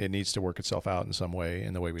stuff, but it needs to work itself out in some way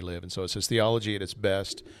in the way we live. And so it says theology at its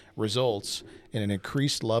best results in an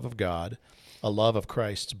increased love of God, a love of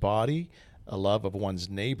Christ's body, a love of one's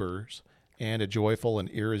neighbors, and a joyful and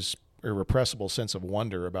irrepressible sense of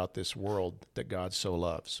wonder about this world that God so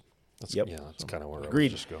loves. That's kind of where I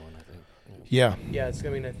was just going, I think. Yeah. Yeah,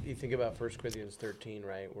 you think about 1 Corinthians 13,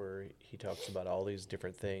 right, where he talks about all these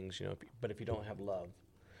different things, but if you don't have love,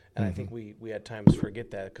 and I think we at times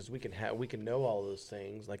forget that, because we can know all those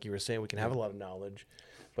things, like you were saying, we can have a lot of knowledge,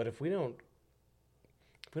 but if we don't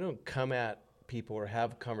come at people or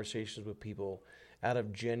have conversations with people out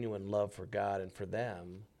of genuine love for God and for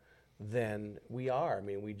them, then we are. I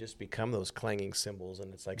mean, we just become those clanging cymbals,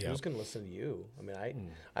 and it's like, who's going to listen to you? I mean,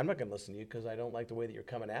 I'm not going to listen to you because I don't like the way that you're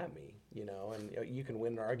coming at me, you know. And you can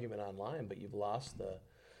win an argument online, but you've lost the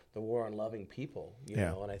war on loving people, you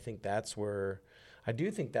know. And I think that's where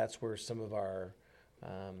some of our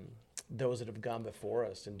those that have gone before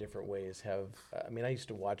us in different ways have. I mean, I used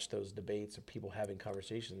to watch those debates of people having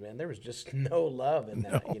conversations. Man, there was just no love in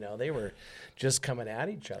that. You know, they were just coming at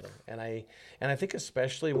each other. And I think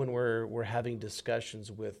especially when we're having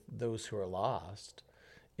discussions with those who are lost,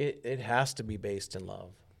 it has to be based in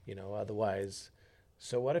love. You know, otherwise,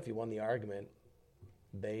 so what if you won the argument?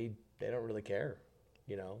 They don't really care.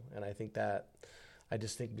 You know, and I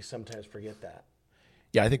just think we sometimes forget that.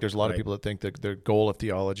 Yeah, I think there's a lot of people that think that the goal of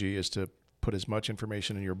theology is to put as much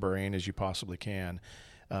information in your brain as you possibly can,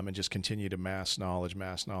 and just continue to mass knowledge,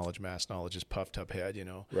 just puffed up head, you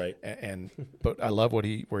know. Right. But I love where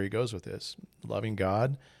he goes with this: loving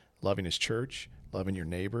God, loving His church, loving your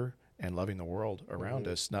neighbor, and loving the world around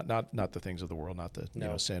us. Not the things of the world, not the you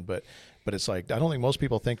know sin, but it's like I don't think most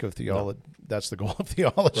people think of theology. That's the goal of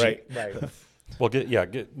theology. Right. Well,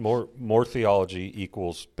 get more theology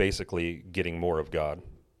equals basically getting more of God,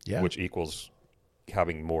 which equals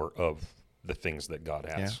having more of the things that God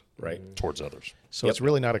has towards others. So it's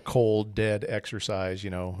really not a cold, dead exercise, you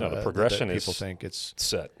know. No, the progression that is people think it's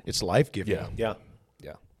set. It's life-giving. Yeah.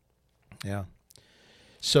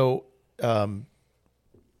 So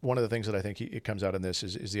one of the things that I think it comes out in this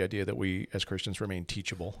is the idea that we as Christians remain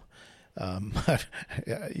teachable.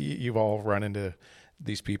 You've all run into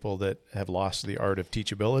these people that have lost the art of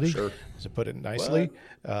teachability, to put it nicely.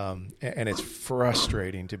 And it's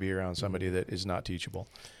frustrating to be around somebody that is not teachable.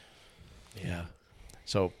 Yeah.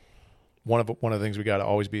 So one of the things we got to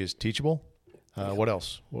always be is teachable. What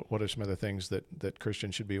else? What are some other things that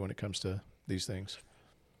Christians should be when it comes to these things?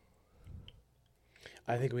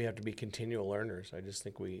 I think we have to be continual learners. I just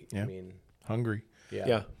think I mean, hungry.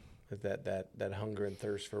 Yeah. That hunger and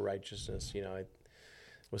thirst for righteousness. You know, I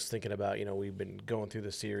was thinking about, you know, we've been going through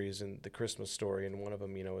the series and the Christmas story, and one of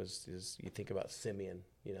them, you know, is you think about Simeon.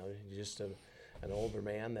 You know, he's just an older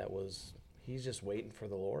man he's just waiting for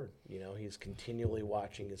the Lord. You know, he's continually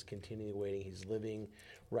watching, he's continually waiting, he's living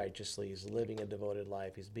righteously, he's living a devoted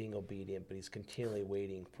life, he's being obedient, but he's continually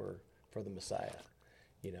waiting for the Messiah.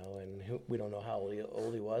 You know, and we don't know how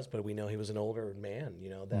old he was, but we know he was an older man.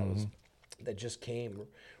 You know, that just came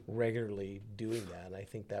regularly doing that. And I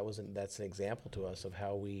think that's an example to us of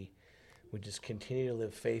how we just continue to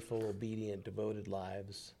live faithful, obedient, devoted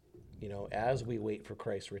lives, you know, as we wait for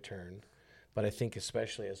Christ's return. But I think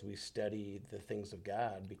especially as we study the things of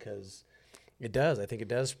God, because it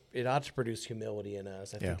ought to produce humility in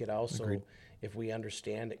us. I think it also, agreed. if we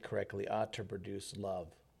understand it correctly, ought to produce love.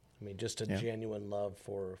 I mean, just a genuine love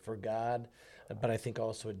for God, but I think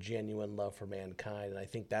also a genuine love for mankind. And I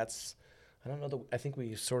think I think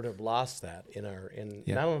we sort of lost that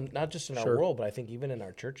not just in our world, but I think even in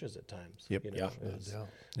our churches at times. Yep. You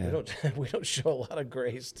know, we don't show a lot of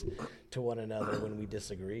grace to one another when we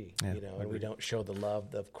disagree. You know, and we don't show the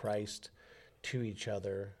love of Christ to each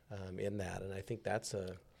other in that. And I think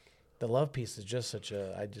the love piece is just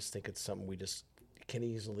I just think it's something we just can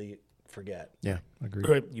easily forget. Yeah, agreed.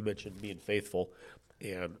 Right. You mentioned being faithful,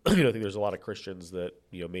 and I think there's a lot of Christians that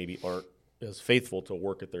maybe aren't as faithful to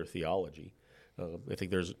work at their theology. I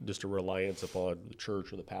think there's just a reliance upon the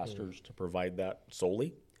church or the pastors to provide that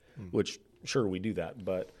solely, which sure we do that,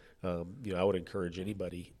 but I would encourage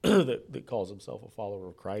anybody that calls himself a follower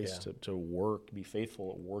of Christ to be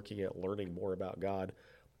faithful at working at learning more about God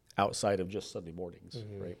outside of just Sunday mornings,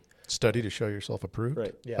 right? Study to show yourself approved,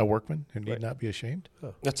 right? Yeah. A workman who need not be ashamed.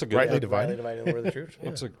 That's a good rightly Divided divided. the word of the truth.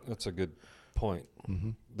 That's a good point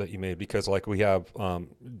that you made, because like we have,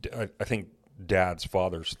 I think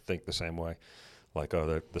fathers think the same way. Like,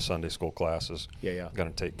 the Sunday school class is going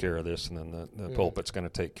to take care of this, and then the pulpit's going to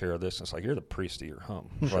take care of this. And it's like, you're the priest of your home.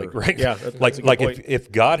 Like, right? Yeah, that's a good point.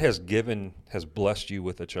 If God has blessed you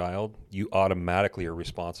with a child, you automatically are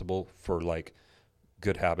responsible for like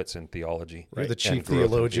good habits in theology. You're the and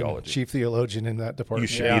chief theologian in that department.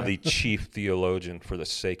 You should be the chief theologian for the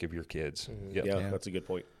sake of your kids. Yeah, that's a good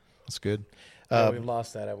point. That's good. We've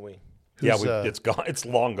lost that, haven't we? It's gone. It's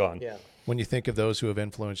long gone. Yeah. When you think of those who have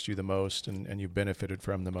influenced you the most and you've benefited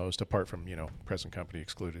from the most, apart from, present company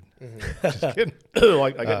excluded. Just kidding.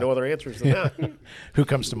 I got no other answers than that. Who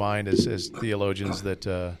comes to mind as theologians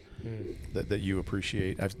that you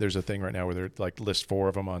appreciate? There's a thing right now where they're like list 4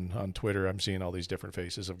 of them on Twitter. I'm seeing all these different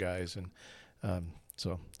faces of guys, and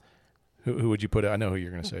so Who would you put it? I know who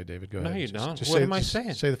you're going to say, David. Go ahead. No, you don't. Just What say, am I just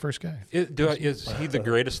saying? Say the first guy. Is he the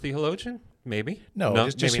greatest theologian? Maybe. No,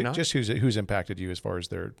 maybe not. Just who's impacted you as far as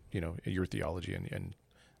their, your theology and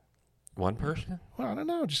One person? well, I don't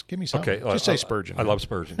know. Just give me something. Okay, Just say Spurgeon. I love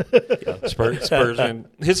Spurgeon. Spurgeon.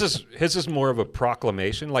 His is more of a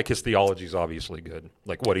proclamation. Like his theology is obviously good.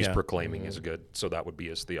 Like what he's proclaiming is good. So that would be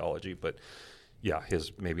his theology. But yeah,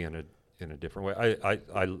 his maybe in a different way.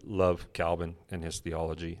 I love Calvin and his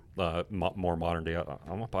theology. More modern day.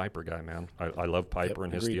 I'm a Piper guy, man. I love Piper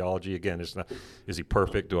and his theology. Again, is he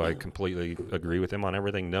perfect? Do I completely agree with him on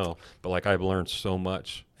everything? No. But like I've learned so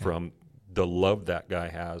much from the love that guy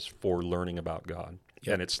has for learning about God.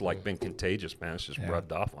 Yep. And it's like been contagious, man. It's just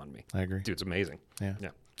rubbed off on me. I agree. Dude, it's amazing. Yeah.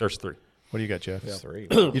 There's 3. What do you got, Jeff? Yeah. 3. You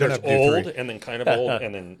don't have to do old 3. and then kind of old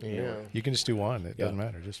and then You can just do one. It doesn't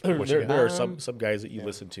matter. Just There, what you got. there are some guys that you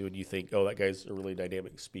listen to and you think, oh, that guy's a really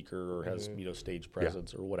dynamic speaker or has stage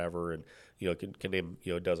presence or whatever, and can name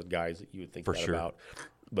a dozen guys that you would think about.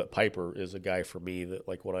 But Piper is a guy for me that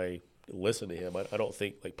like when I listen to him, I don't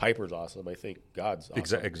think like Piper's awesome. I think God's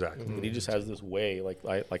awesome. Exactly. And he just has this way. Like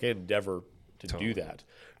I endeavor to do that.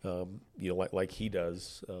 Like he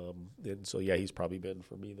does. And so he's probably been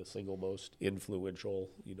for me the single most influential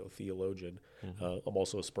theologian. I'm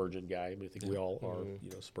also a Spurgeon guy. I mean, I think we all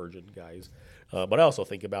are Spurgeon guys. But I also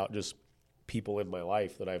think about just people in my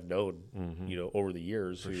life that I've known over the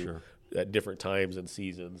years who at different times and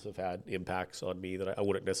seasons have had impacts on me that I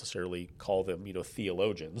wouldn't necessarily call them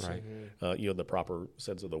theologians, in the proper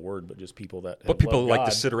sense of the word, but just people that But people like God.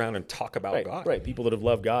 to sit around and talk about God. Right, people that have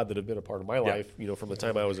loved God, that have been a part of my life. From the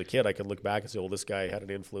time I was a kid, I could look back and say, "Well, this guy had an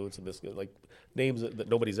influence," and this like names that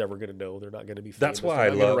nobody's ever going to know. They're not going to be famous. That's why They're I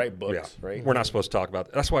not gonna love write books. Right? We're not supposed to talk about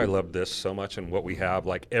that. That's why I love this so much and what we have.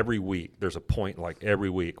 Like every week, there's a point like every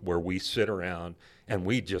week where we sit around and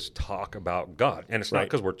we just talk about God. And it's not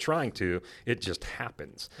because we're trying to, it just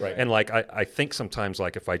happens. Right. And like I think sometimes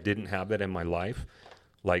like if I didn't have that in my life,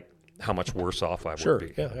 like how much worse off I would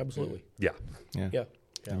be. Yeah, absolutely. Yeah. Yeah.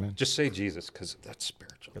 Amen. Just say Jesus because that's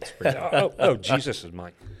spiritual. Oh, Jesus is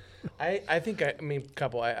mine. I think I mean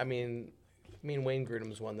Wayne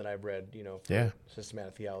Grudem's one that I've read, for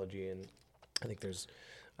systematic theology, and I think there's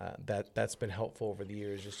that's been helpful over the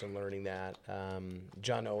years just in learning that.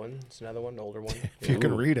 John Owen's another one, older one. If you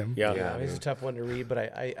can read him. Yeah, he's a tough one to read, but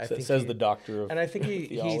I think says the doctor of and I think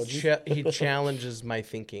he challenges my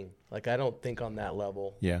thinking. Like I don't think on that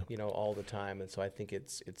level, all the time, and so I think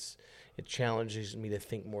it challenges me to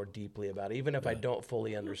think more deeply about it, even if I don't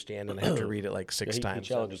fully understand and I have to read it like 6 times.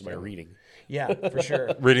 He challenges my reading. Yeah, for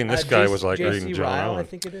sure. Reading this guy was like reading J.C. John Ryle, Owen. I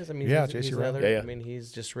think it is. I mean, J.C. Ryle. another. Yeah. I mean,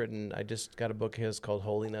 he's just written. I just got a book of his called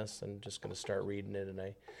Holiness, and just going to start reading it. And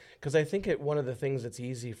because I think one of the things that's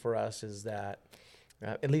easy for us is that,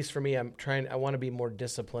 at least for me, I want to be more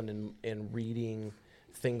disciplined in reading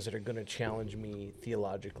things that are going to challenge me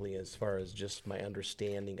theologically, as far as just my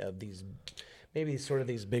understanding of these. Maybe sort of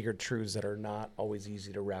these bigger truths that are not always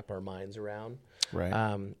easy to wrap our minds around. Right.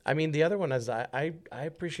 I mean, the other one is I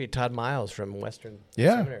appreciate Todd Miles from Western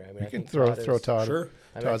Yeah. Seminary. I mean, You I can think throw Todd. Sure.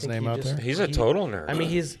 Todd's name out there. He's a total nerd. I mean,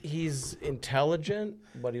 he's intelligent,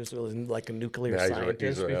 but he was like a nuclear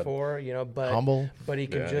scientist before, but Humble. But he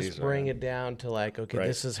can just bring it down to like, okay,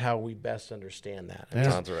 this is how we best understand that. And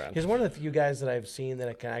Todd's around. He's one of the few guys that I've seen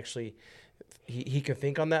that can actually. He can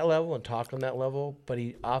think on that level and talk on that level, but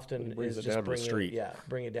he often brings is it just down to the street.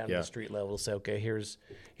 bring it down to the street level. Say, okay,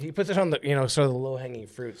 he puts it on the sort of the low hanging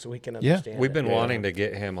fruit, so we can understand. We've been it. wanting to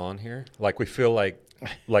get him on here. Like we feel like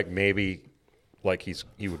maybe like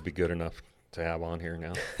he would be good enough to have on here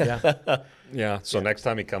now. Yeah. Yeah. So next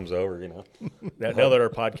time he comes over, Now that our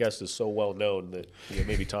podcast is so well known that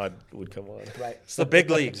maybe Todd would come on. Right. it's the big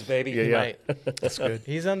leagues, baby. Yeah. Right. That's good.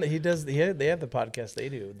 He's on. They have the podcast they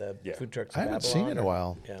do, the food trucks. I haven't seen it in a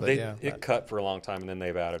while. Yeah. But It cut for a long time, and then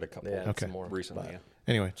they've added a couple. Okay. more Recently. Yeah.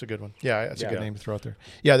 Anyway, it's a good one. Yeah, it's a good name to throw out there.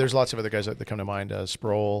 Yeah, there's lots of other guys that come to mind.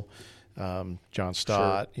 Sproul, John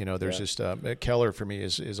Stott. Sure. There's just Keller for me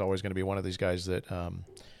is always going to be one of these guys that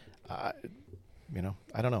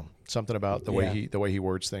I don't know, something about the way he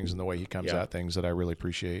words things and the way he comes at things that I really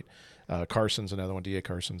appreciate. Carson's another one. D.A.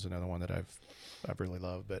 Carson's another one that I've really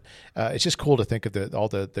loved. But it's just cool to think of all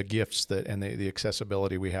the gifts and the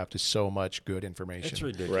accessibility we have to so much good information. It's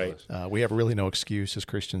ridiculous. We have really no excuse as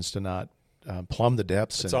Christians to not plumb the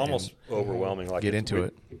depths. It's almost overwhelming. Like get into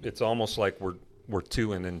it. It's almost like we're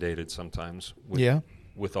too inundated sometimes.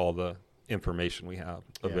 With all the information we have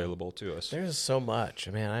available to us. There's so much.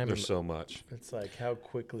 There's so much. It's like how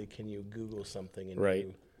quickly can you Google something and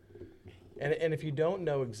and if you don't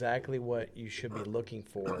know exactly what you should be looking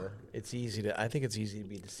for, I think it's easy to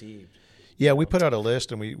be deceived. Yeah, we put out a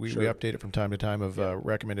list, and we Sure. update it from time to time of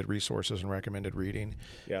recommended resources and recommended reading.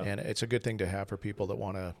 Yeah. And it's a good thing to have for people that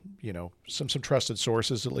want to, some trusted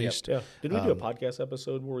sources at least. Yeah. Did we do a podcast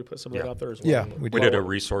episode where we put some of that out there as well? Yeah, We did a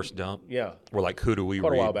resource dump. Yeah. We're like, who do we Quite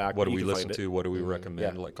a read? while back, What do you we can listen find it. to? What do we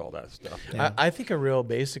recommend? Yeah. Like all that stuff. Yeah. I think a real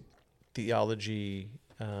basic theology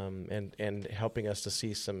and helping us to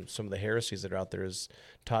see some of the heresies that are out there is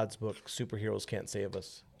Todd's book, Superheroes Can't Save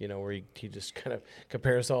Us, where he just kind of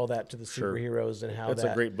compares all that to the Sure. superheroes and how That's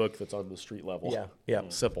a great book that's on the street level. Yeah.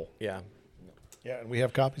 Simple. Yeah. Yeah, and we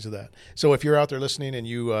have copies of that. So if you're out there listening and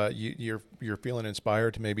you're feeling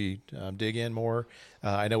inspired to maybe dig in more,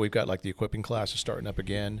 I know we've got like the equipping classes starting up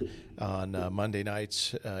again on Monday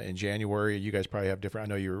nights in January. You guys probably have different. I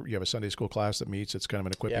know you have a Sunday school class that meets. It's kind of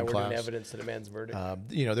an equipping Yeah, we're class. doing evidence that demands verdict.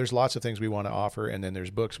 There's lots of things we want to offer, and then there's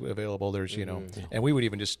books available. There's and we would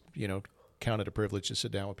even just count it a privilege to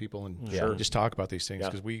sit down with people and just talk about these things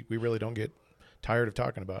because we really don't get tired of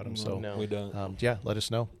talking about them. So No. We don't. let us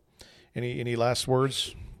know. Any last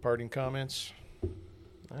words, parting comments?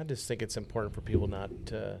 I just think it's important for people not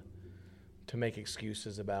to make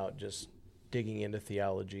excuses about just digging into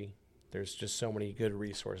theology. There's just so many good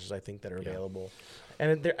resources I think that are available,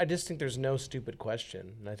 and I just think there's no stupid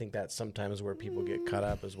question. And I think that's sometimes where people get caught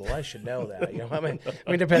up as well. I should know that. I mean,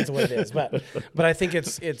 it depends on what it is, but I think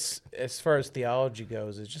it's as far as theology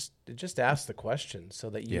goes, it just ask the question so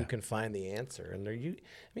that you can find the answer. And you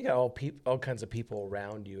got all kinds of people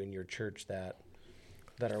around you in your church that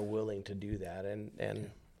are willing to do that,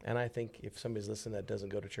 and I think if somebody's listening that doesn't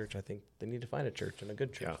go to church, I think they need to find a church and a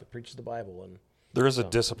good church that preaches the Bible. And There is a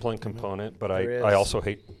discipline component, but I also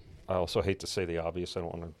hate to say the obvious. I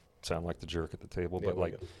don't want to sound like the jerk at the table, but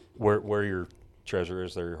like where your treasure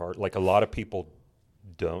is, there your heart. Like a lot of people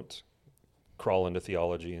don't crawl into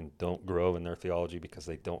theology and don't grow in their theology because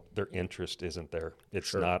their interest isn't there.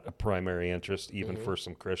 It's not a primary interest even for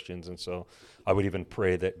some Christians. And so I would even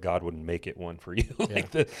pray that God would make it one for you,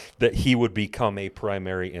 like that he would become a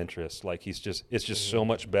primary interest. Like it's just so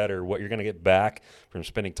much better. What you're going to get back from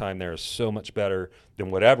spending time there is so much better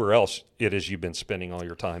than whatever else it is you've been spending all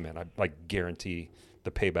your time in. I guarantee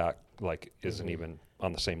the payback isn't even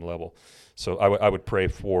on the same level. So I would pray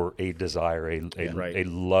for a desire, a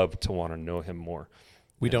love to want to know him more.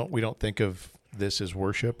 We don't think of this as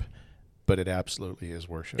worship, but it absolutely is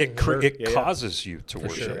worship. It causes you to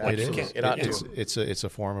worship. sure. It is. It ought to. It's a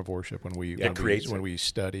form of worship when we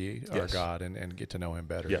study our God and get to know Him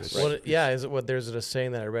better. Yes. Well, there's a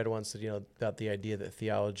saying that I read once that about the idea that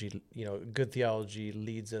theology, good theology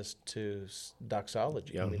leads us to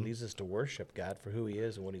doxology. I mean, it leads us to worship God for who He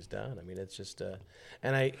is and what He's done. I mean, it's just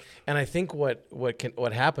and I think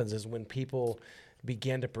what happens is when people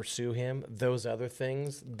begin to pursue Him, those other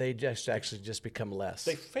things, they just become less.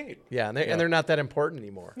 They fade. Yeah, and they're not that important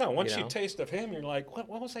anymore. No, once you taste of Him, you're like, what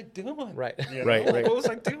was I doing? Right. Right. What was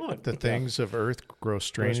I doing? The things of earth grow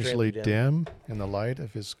strangely dim in the light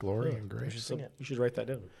of His glory and grace. Sing it. You should write that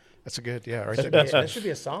down. That's a good, right That there. should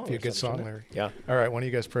be a song. Be a or good something, song, shouldn't it? Larry. Yeah. All right, why don't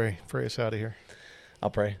you guys pray us out of here? I'll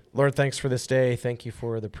pray. Lord, thanks for this day. Thank you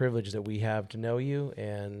for the privilege that we have to know you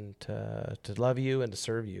and to love you and to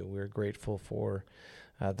serve you. We're grateful for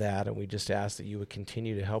that, and we just ask that you would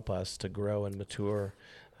continue to help us to grow and mature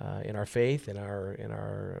in our faith, in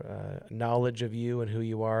our knowledge of you and who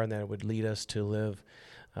you are, and that it would lead us to live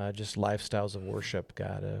just lifestyles of worship,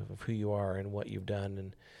 God, of who you are and what you've done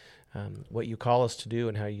and what you call us to do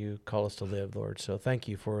and how you call us to live, Lord. So thank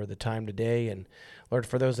you for the time today. And Lord,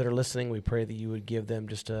 for those that are listening, we pray that you would give them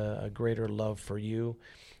just a greater love for you,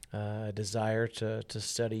 a desire to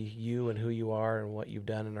study you and who you are and what you've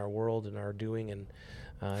done in our world and our doing. And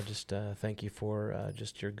just thank you for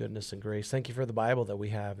just your goodness and grace. Thank you for the Bible that we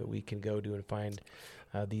have that we can go to and find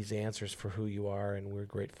these answers for who you are. And we're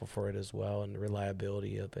grateful for it as well and the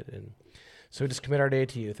reliability of it. And so we just commit our day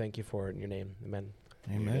to you. Thank you for it in your name. Amen.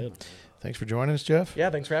 Amen. Thanks for joining us, Jeff. Yeah,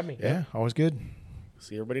 thanks for having me. Yeah, always good.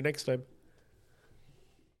 See everybody next time.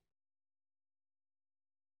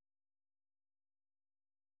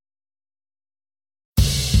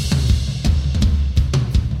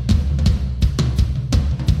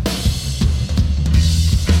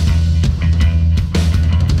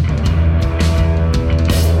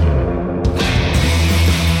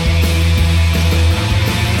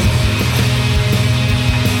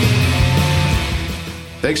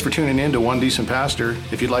 Thanks for tuning in to One Decent Pastor.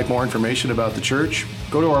 If you'd like more information about the church,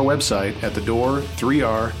 go to our website at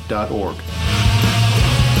thedoor3r.org.